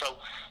lenses. So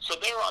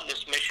they're on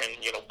this mission,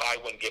 buy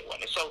one, get one.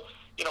 And so,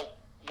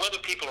 whether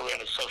people are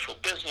in a social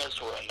business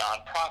or a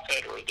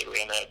nonprofit or they're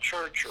in a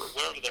church or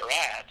wherever they're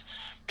at,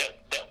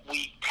 that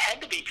we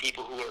tend to be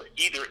people who are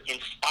either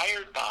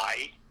inspired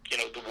by,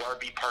 the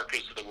Warby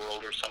Parkers of the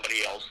world or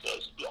somebody else,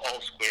 the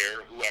All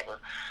Square, whoever,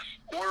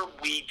 or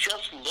we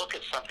just look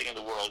at something in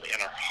the world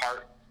and our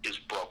heart is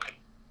broken.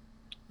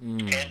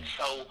 And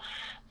so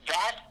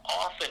that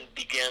often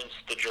begins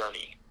the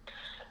journey.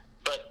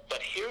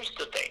 But here's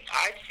the thing.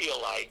 I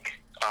feel like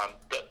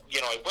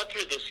I went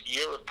through this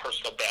year of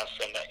personal best,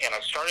 and I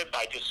started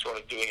by just sort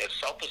of doing a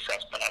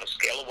self-assessment on a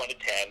scale of 1 to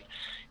 10.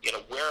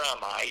 Where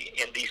am I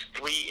in these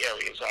three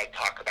areas I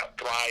talk about: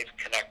 thrive,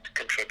 connect,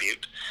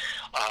 contribute.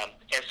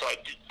 And so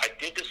I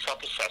did this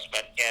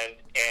self-assessment,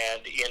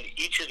 and in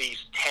each of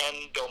these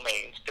 10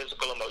 domains: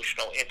 physical,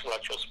 emotional,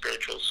 intellectual,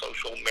 spiritual,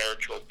 social,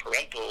 marital,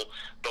 parental,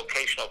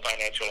 vocational,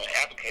 financial, and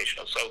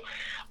avocational. So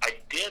I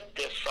did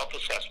this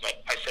self-assessment.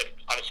 I said,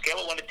 on a scale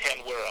of 1 to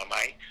 10, where am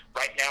I?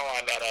 Right now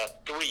I'm at a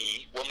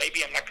 3. Well,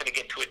 maybe I'm not going to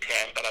get to a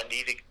 10, but I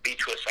need to be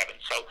to a 7.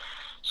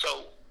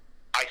 So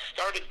I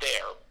started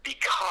there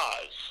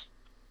because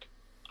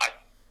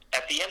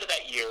at the end of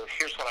that year,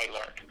 here's what I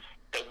learned: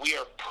 that we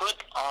are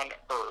put on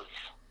earth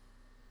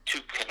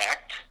to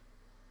connect,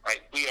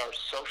 right? We are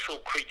social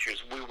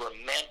creatures. We were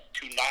meant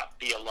to not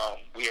be alone.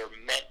 We are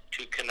meant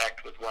to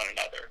connect with one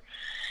another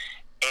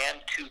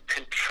and to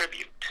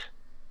contribute.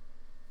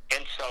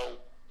 And so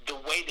the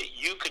way that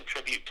you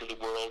contribute to the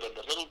world and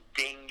the little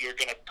ding you're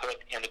going to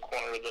put in the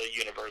corner of the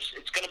universe,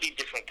 it's going to be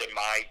different than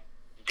my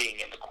ding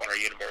in the corner of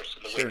the universe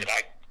and the way that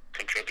I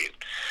contribute.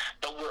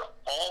 But we're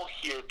all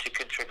here to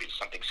contribute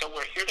something. So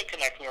we're here to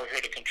connect and we're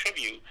here to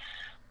contribute.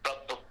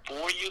 But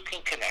before you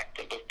can connect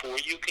and before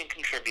you can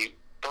contribute,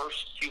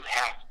 first you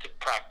have to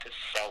practice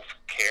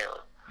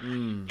self-care.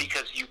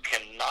 Because you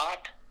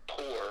cannot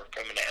pour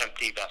from an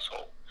empty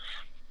vessel.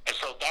 And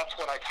so that's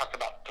what I talk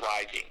about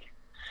thriving.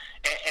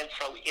 And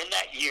so in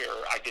that year,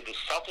 I did this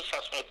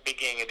self-assessment at the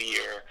beginning of the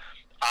year.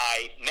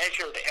 I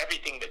measured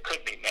everything that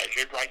could be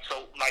measured, right?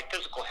 So my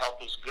physical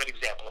health was a good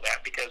example of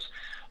that because,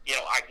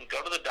 I can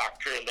go to the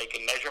doctor and they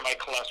can measure my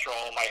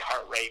cholesterol, my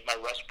heart rate, my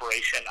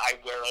respiration. I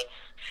wear a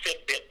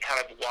Fitbit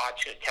kind of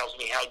watch. It tells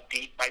me how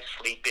deep my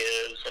sleep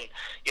is and,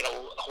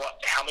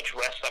 how much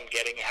rest I'm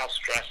getting, how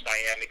stressed I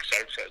am, et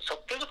cetera, et cetera. So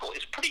physical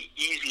is pretty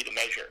easy to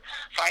measure.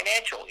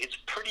 Financial, it's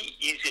pretty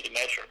easy to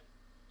measure.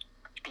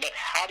 But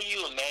how do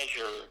you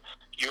measure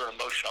your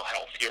emotional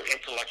health, your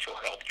intellectual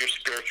health, your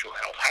spiritual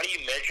health? How do you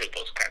measure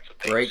those kinds of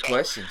things? Great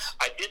questions.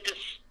 I did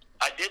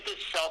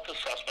this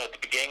self-assessment at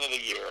the beginning of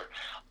the year.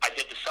 I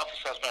did the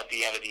self-assessment at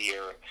the end of the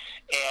year.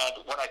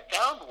 And what I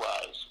found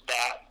was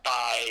that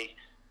by,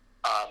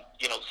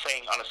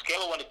 saying on a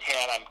scale of 1 to 10,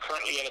 I'm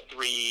currently at a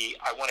 3.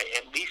 I want to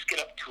at least get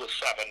up to a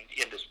 7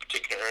 in this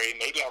particular area.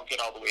 Maybe I'll get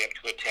all the way up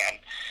to a 10.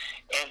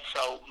 And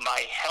so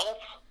my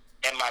health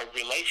and my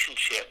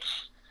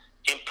relationships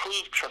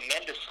improved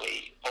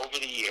tremendously over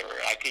the year.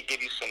 I could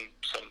give you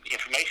some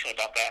information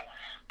about that.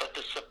 But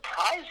the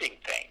surprising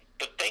thing,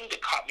 the thing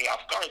that caught me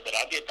off guard that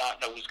I did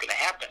not know was going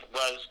to happen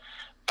was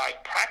by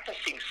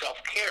practicing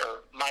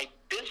self-care, my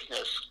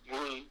business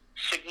grew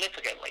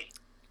significantly.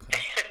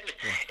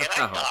 And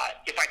I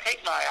thought, if I take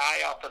my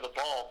eye off of the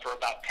ball for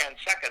about 10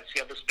 seconds,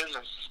 this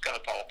business is going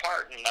to fall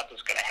apart and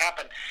nothing's going to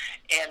happen.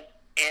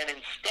 And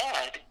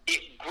instead,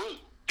 it grew.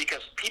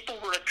 Because people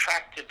were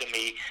attracted to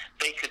me.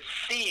 They could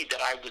see that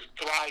I was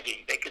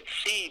thriving. They could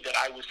see that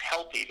I was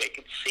healthy. They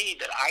could see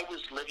that I was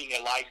living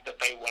a life that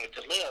they wanted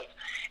to live.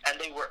 And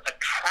they were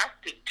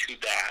attracted to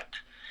that.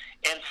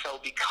 And so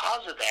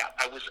because of that,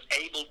 I was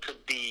able to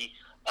be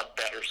a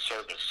better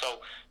service.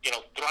 So,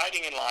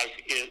 thriving in life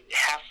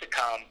has to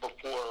come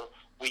before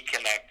we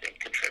connect and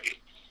contribute.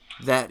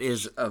 That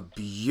is a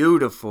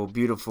beautiful,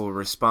 beautiful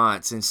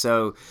response. And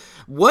so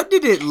what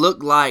did it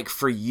look like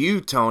for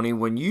you, Tony,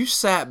 when you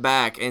sat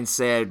back and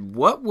said,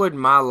 what would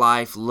my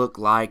life look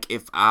like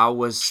if I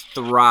was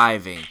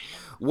thriving?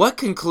 What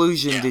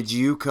conclusion did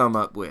you come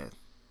up with?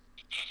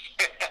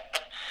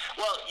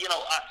 Well,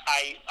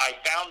 I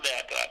found that,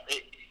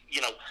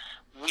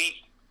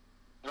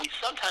 we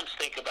sometimes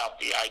think about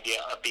the idea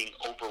of being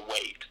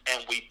overweight,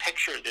 and we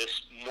picture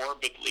this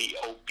morbidly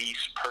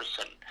obese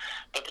person.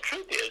 But the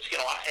truth is,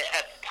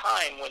 at the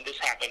time when this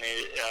happened,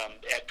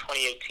 at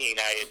 2018,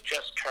 I had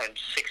just turned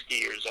 60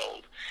 years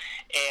old.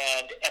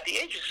 And at the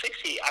age of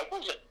 60, I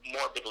wasn't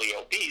morbidly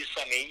obese.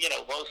 I mean,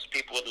 most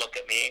people would look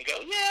at me and go,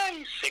 yeah,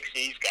 he's 60,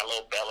 he's got a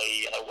little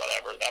belly,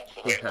 whatever. That's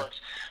the way it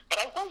works. But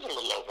I was a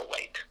little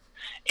overweight.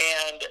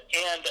 And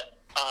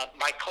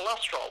my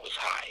cholesterol was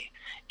high,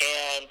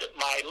 and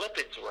my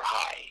lipids were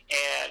high,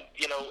 and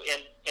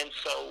and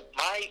so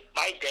my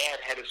dad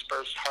had his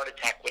first heart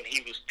attack when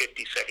he was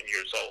 57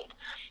 years old.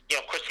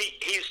 Of course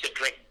he used to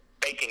drink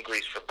bacon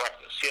grease for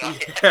breakfast.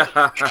 Kind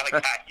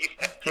of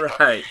guy.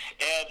 Right.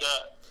 And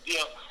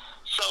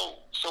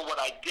So what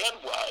I did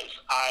was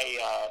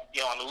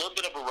I'm a little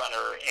bit of a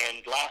runner,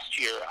 and last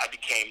year I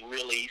became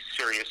really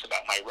serious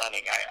about my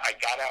running. I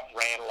got out and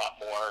ran a lot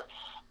more.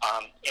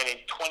 And in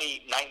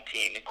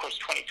 2019, of course,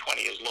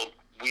 2020 is a little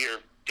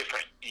weird,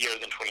 different year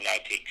than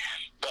 2019.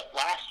 But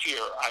last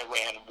year I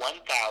ran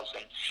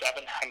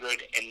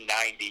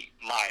 1,790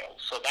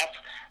 miles. So that's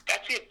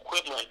the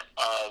equivalent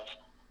of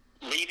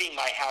leaving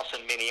my house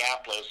in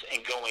Minneapolis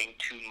and going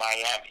to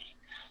Miami.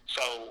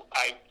 So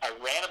I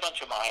ran a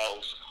bunch of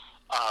miles.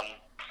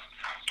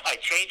 I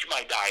changed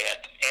my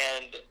diet,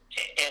 and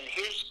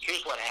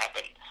here's what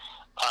happened.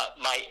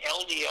 My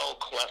LDL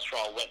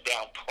cholesterol went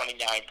down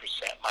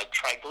 29%. My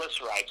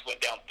triglycerides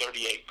went down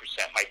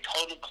 38%. My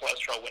total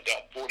cholesterol went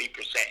down 40%,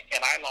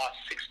 and I lost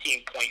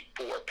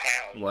 16.4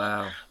 pounds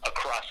Wow.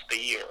 across the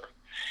year.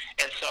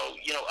 And so,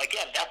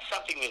 again, that's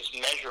something that's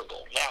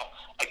measurable. Now,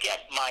 again,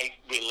 my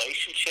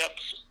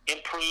relationships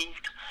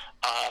improved.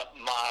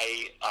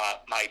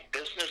 My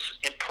business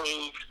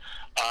improved.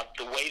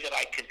 The way that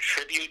I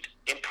contribute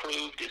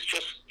improved. It's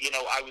just,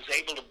 I was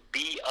able to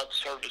be of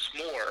service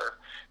more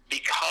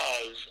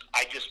because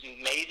I just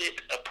made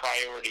it a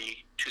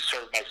priority to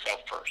serve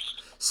myself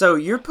first. So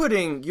you're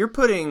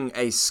putting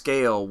a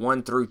scale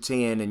 1 through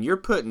 10, and you're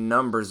putting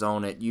numbers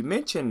on it. You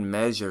mentioned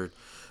measured.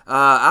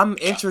 I'm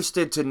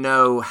interested to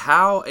know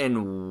how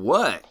and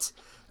what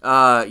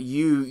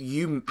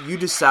you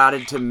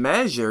decided to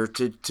measure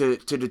to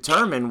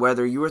determine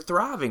whether you were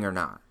thriving or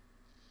not.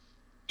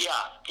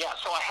 Yeah.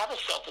 So I have a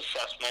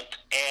self-assessment,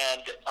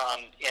 and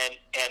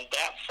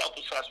that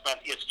self-assessment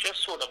is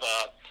just sort of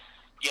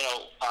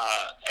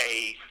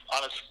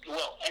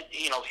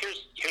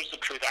here's the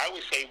truth. I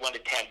always say 1 to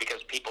 10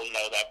 because people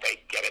know that,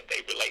 they get it,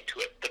 they relate to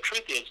it. The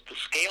truth is the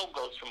scale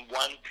goes from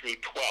 1 through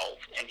 12,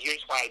 and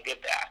here's why I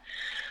did that.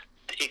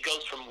 It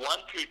goes from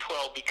 1 through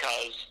 12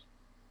 because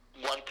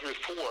 1 through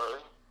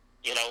 4,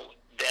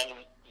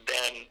 then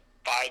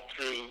 5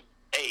 through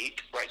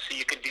 8, right? So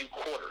you can do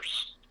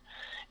quarters.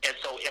 And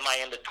so am I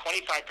in the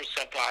 25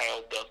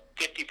 percentile, the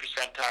 50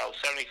 percentile,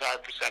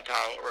 75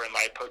 percentile, or am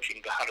I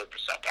approaching the 100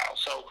 percentile?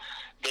 So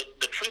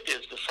the truth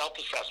is the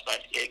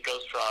self-assessment, it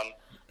goes from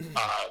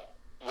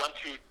 1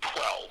 through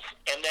 12.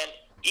 And then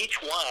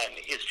each one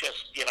is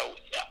just,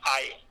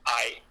 I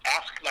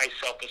ask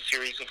myself a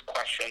series of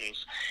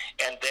questions,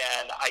 and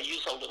then I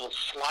use a little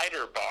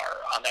slider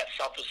bar on that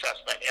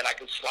self-assessment, and I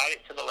can slide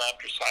it to the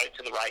left or slide it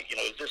to the right.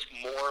 Is this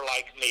more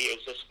like me?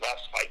 Is this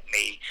less like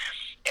me?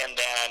 And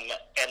then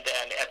at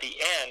the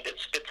end, it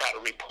spits out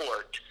a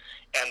report,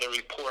 and the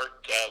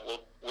report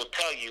will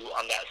tell you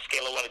on that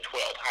scale of 1 to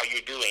 12 how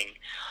you're doing.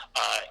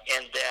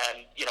 And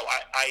then,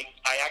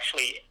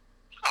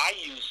 I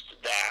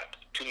used that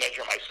to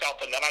measure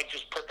myself, and then I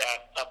just put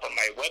that up on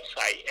my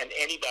website, and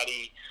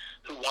anybody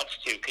who wants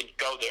to can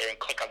go there and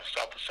click on the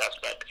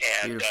self-assessment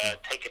and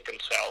take it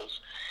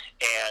themselves.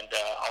 And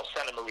I'll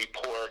send them a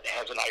report. It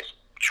has a nice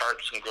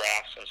charts and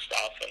graphs and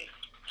stuff, and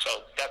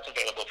so that's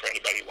available for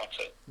anybody who wants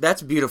it.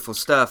 That's beautiful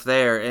stuff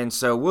there, and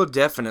so we'll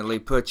definitely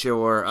put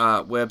your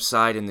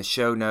website in the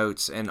show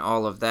notes and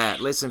all of that.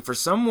 Listen, for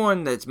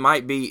someone that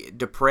might be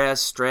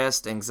depressed,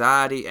 stressed,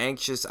 anxiety,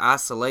 anxious,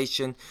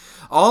 isolation,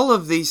 all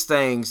of these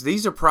things,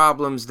 these are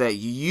problems that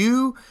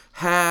you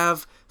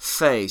have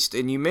faced.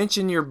 And you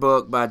mentioned your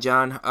book by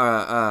Johann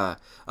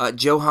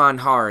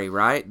Hari,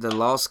 right? The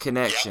Lost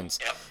Connections.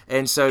 Yep.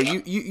 And so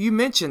you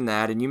mentioned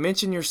that, and you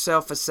mentioned your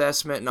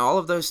self-assessment and all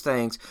of those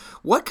things.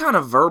 What kind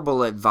of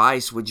verbal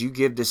advice would you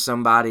give to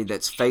somebody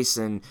that's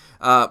facing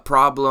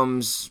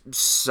problems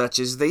such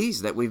as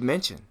these that we've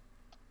mentioned?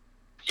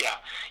 Yeah.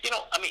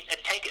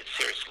 Take it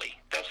seriously.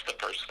 That's the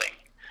first thing.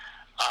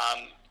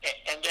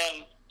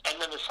 And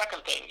then the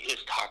second thing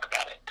is talk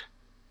about it.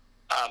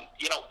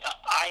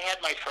 I had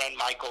my friend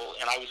Michael,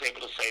 and I was able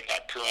to say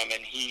that to him,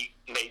 and he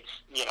made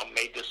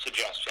this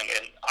suggestion,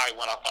 and I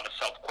went off on a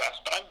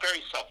self-quest. But I'm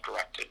very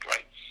self-directed,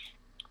 right?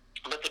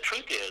 But the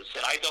truth is,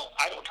 and I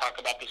don't talk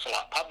about this a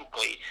lot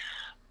publicly,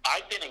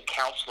 I've been in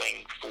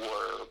counseling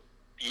for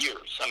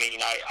years.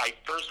 I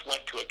first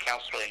went to a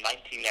counselor in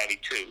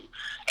 1992.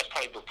 That's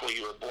probably before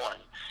you were born.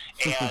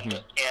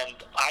 And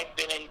I've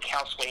been in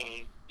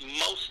counseling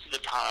most of the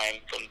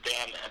time from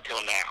then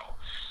until now.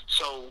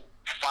 So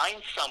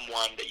find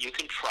someone that you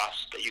can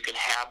trust, that you can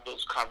have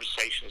those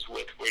conversations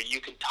with, where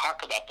you can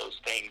talk about those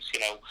things.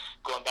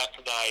 Going back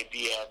to the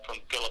idea from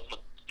Philip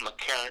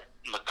McKernan,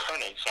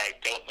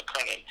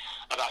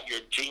 about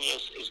your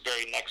genius is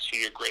buried next to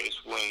your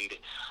greatest wound.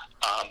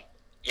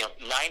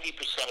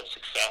 90% of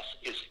success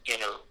is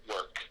inner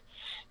work.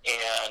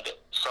 And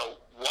so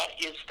what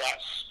is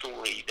that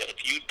story that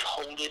if you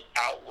told it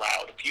out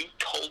loud, if you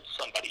told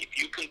somebody, if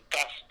you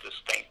confessed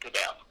this thing to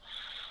them,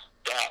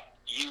 that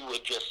you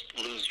would just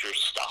lose your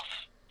stuff?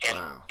 And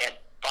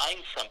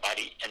find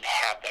somebody and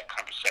have that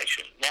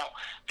conversation. Now,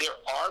 there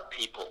are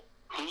people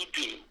who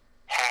do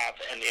have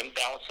an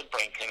imbalance of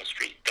brain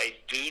chemistry. They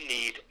do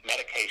need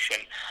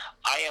medication.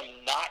 I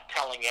am not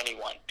telling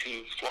anyone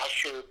to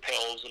flush your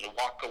pills and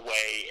walk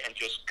away and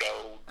just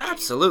go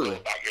Absolutely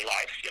about your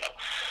life,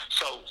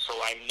 So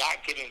I'm not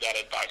giving that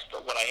advice.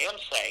 But what I am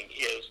saying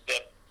is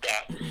that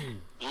that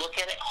look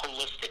at it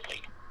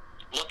holistically.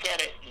 Look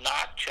at it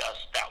not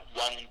just that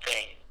one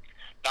thing,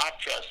 not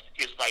just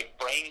is my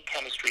brain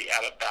chemistry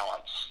out of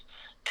balance.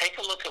 Take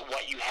a look at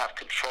what you have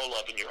control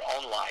of in your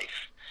own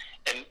life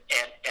and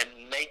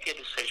make a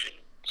decision.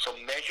 So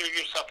measure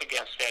yourself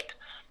against it,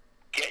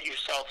 get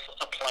yourself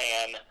a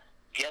plan,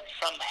 get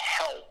some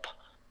help,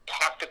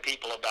 talk to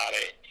people about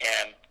it,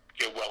 and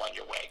you're well on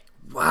your way.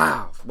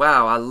 Wow,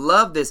 I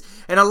love this.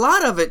 And a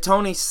lot of it,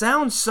 Tony,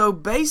 sounds so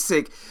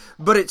basic,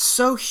 but it's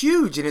so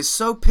huge and it's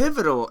so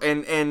pivotal.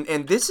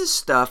 And this is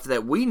stuff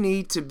that we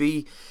need to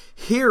be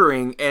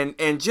hearing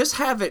and just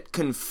have it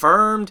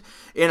confirmed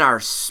in our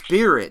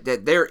spirit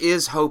that there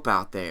is hope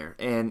out there.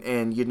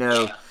 And you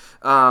know,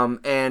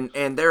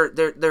 and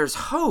there's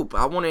hope.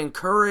 I want to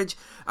encourage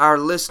our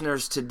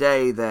listeners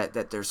today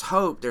that there's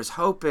hope. There's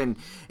hope in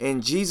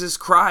Jesus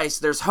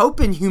Christ. There's hope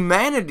in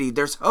humanity.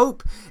 There's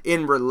hope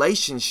in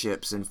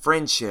relationships and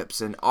friendships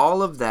and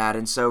all of that.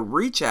 And so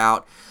reach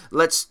out.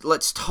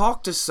 Let's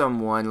talk to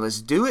someone.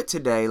 Let's do it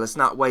today. Let's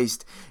not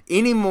waste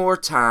any more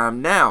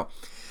time. Now,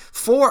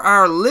 for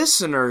our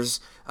listeners,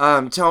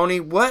 Tony,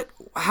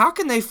 how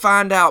can they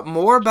find out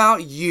more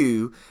about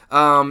you?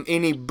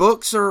 Any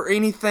books or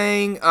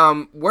anything?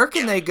 Where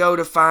can they go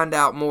to find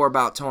out more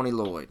about Tony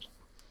Lloyd?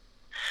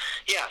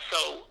 Yeah,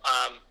 so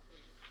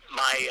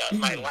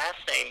my last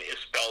name is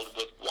spelled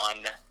with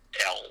one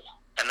L,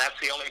 and that's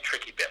the only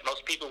tricky bit.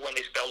 Most people, when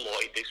they spell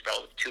Lloyd, they spell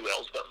it with two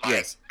L's, but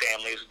my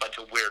family is a bunch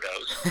of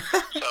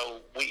weirdos.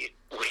 So we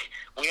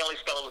only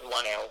spell it with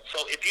one L.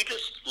 So if you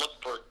just look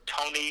for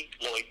Tony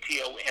Lloyd,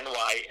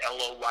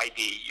 TonyLoyd,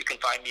 you can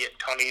find me at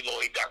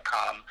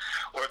TonyLloyd.com,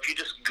 or if you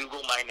just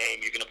Google my name,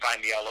 you're going to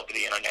find me all over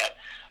the internet.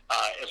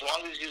 As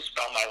long as you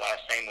spell my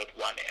last name with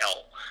one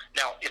L.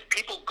 Now, if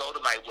people go to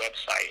my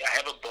website, I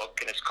have a book,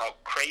 and it's called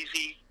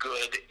Crazy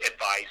Good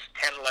Advice,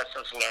 10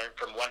 Lessons Learned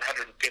from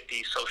 150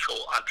 Social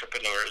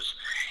Entrepreneurs.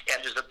 And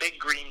there's a big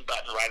green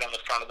button right on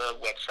the front of the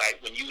website.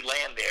 When you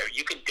land there,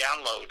 you can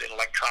download an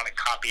electronic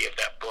copy of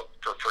that book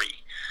for free.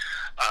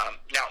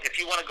 Now,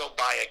 if you want to go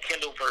buy a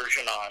Kindle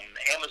version on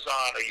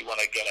Amazon, or you want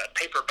to get a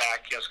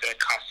paperback, it's going to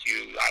cost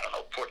you, I don't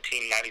know,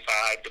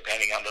 $14.95,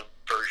 depending on the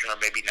version,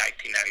 or maybe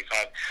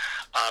 $19.95.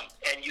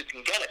 And you can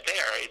get it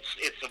there.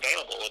 It's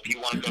available if you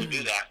want to go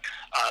do that.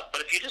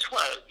 But if you just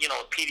want a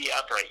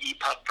PDF or an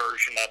EPUB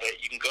version of it,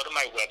 you can go to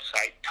my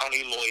website,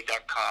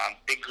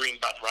 TonyLloyd.com, big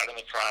green button right on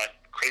the front.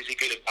 Crazy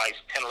Good Advice,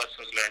 10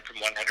 Lessons Learned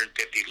from 150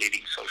 Leading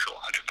Social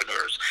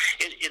Entrepreneurs.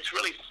 It's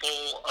really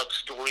full of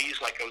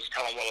stories, like I was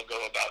telling a while ago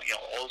about,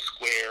 All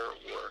Square,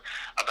 or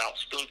about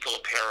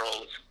Spoonful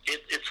Apparel.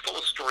 It's full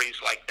of stories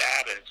like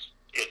that, and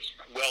it's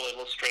well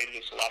illustrated.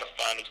 It's a lot of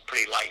fun. It's a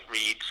pretty light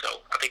read, so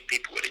I think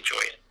people would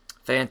enjoy it.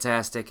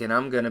 Fantastic, and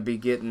I'm going to be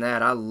getting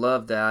that. I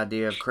love the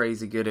idea of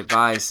Crazy Good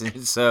Advice.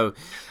 And so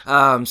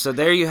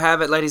there you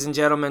have it, ladies and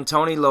gentlemen.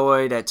 Tony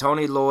Lloyd at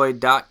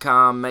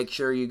TonyLloyd.com. Make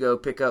sure you go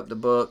pick up the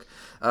book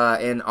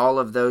and all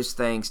of those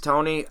things.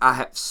 Tony, I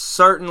have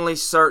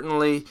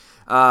certainly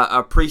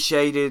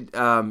appreciated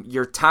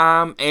your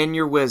time and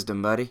your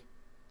wisdom, buddy.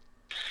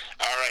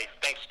 All right.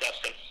 Thanks,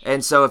 Dustin.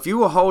 And so if you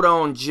will hold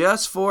on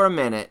just for a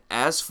minute,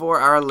 as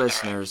for our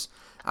listeners,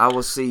 I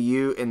will see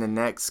you in the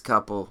next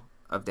couple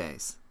of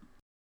days.